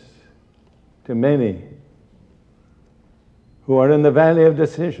grace to many who are in the valley of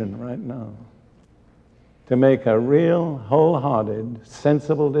decision right now to make a real, wholehearted,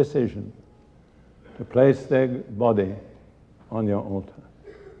 sensible decision to place their body on your altar.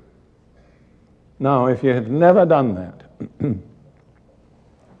 Now, if you have never done that,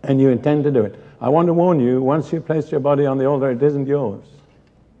 and you intend to do it. I want to warn you, once you place your body on the altar, it isn't yours.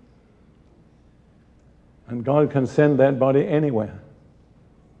 And God can send that body anywhere.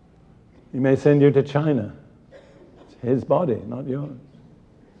 He may send you to China. It's His body, not yours.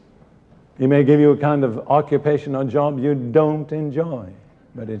 He may give you a kind of occupation or job you don't enjoy,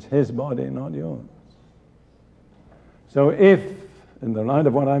 but it's His body, not yours. So if, in the light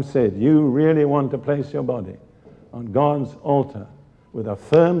of what I've said, you really want to place your body on God's altar with a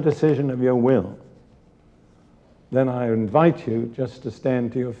firm decision of your will, then I invite you just to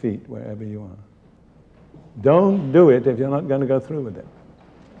stand to your feet wherever you are. Don't do it if you're not going to go through with it.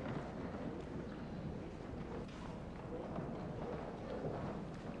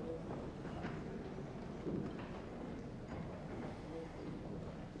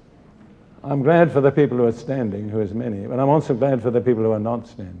 I'm glad for the people who are standing, who is many, but I'm also glad for the people who are not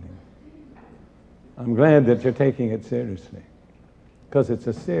standing. I'm glad that you're taking it seriously, because it's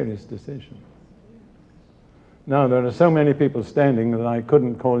a serious decision. Now, there are so many people standing that I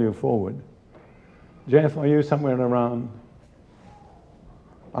couldn't call you forward. Jeff, are you somewhere around?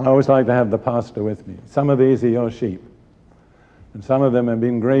 I always like to have the pastor with me. Some of these are your sheep, and some of them have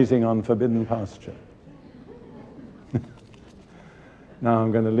been grazing on forbidden pasture. Now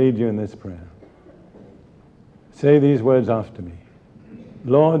I'm going to lead you in this prayer. Say these words after me.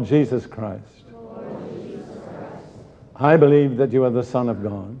 Lord Jesus Christ, I believe that you are the Son of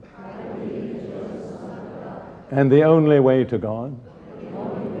God, and the only way to God,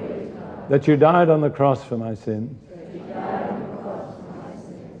 that you died on the cross for my sins,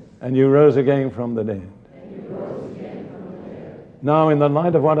 and you rose again from the dead. Now, in the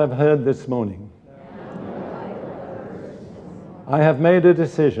light of what I've heard this morning, I have made a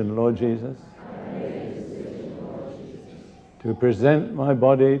decision, Lord Jesus, to present my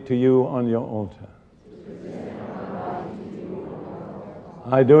body to you on your altar.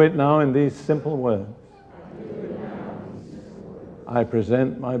 I do it now in these simple words. I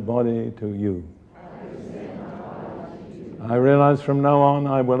present my body to you. I realize from now on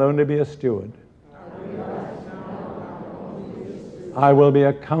I will only be a steward. I will be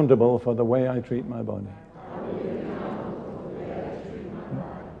accountable for the way I treat my body.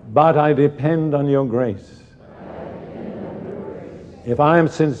 But I depend on your grace. If I am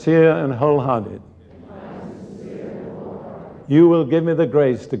sincere and wholehearted, you will give me the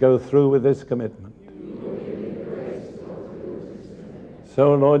grace to go through with this commitment.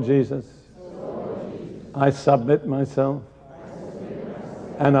 So, Lord Jesus, I submit myself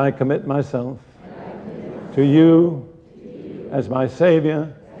and I commit myself to you as my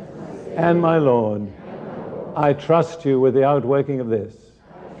Savior and my Lord. I trust you with the outworking of this.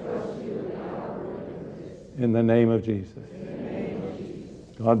 In the name of Jesus.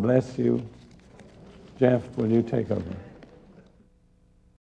 God bless you. Jeff, will you take over?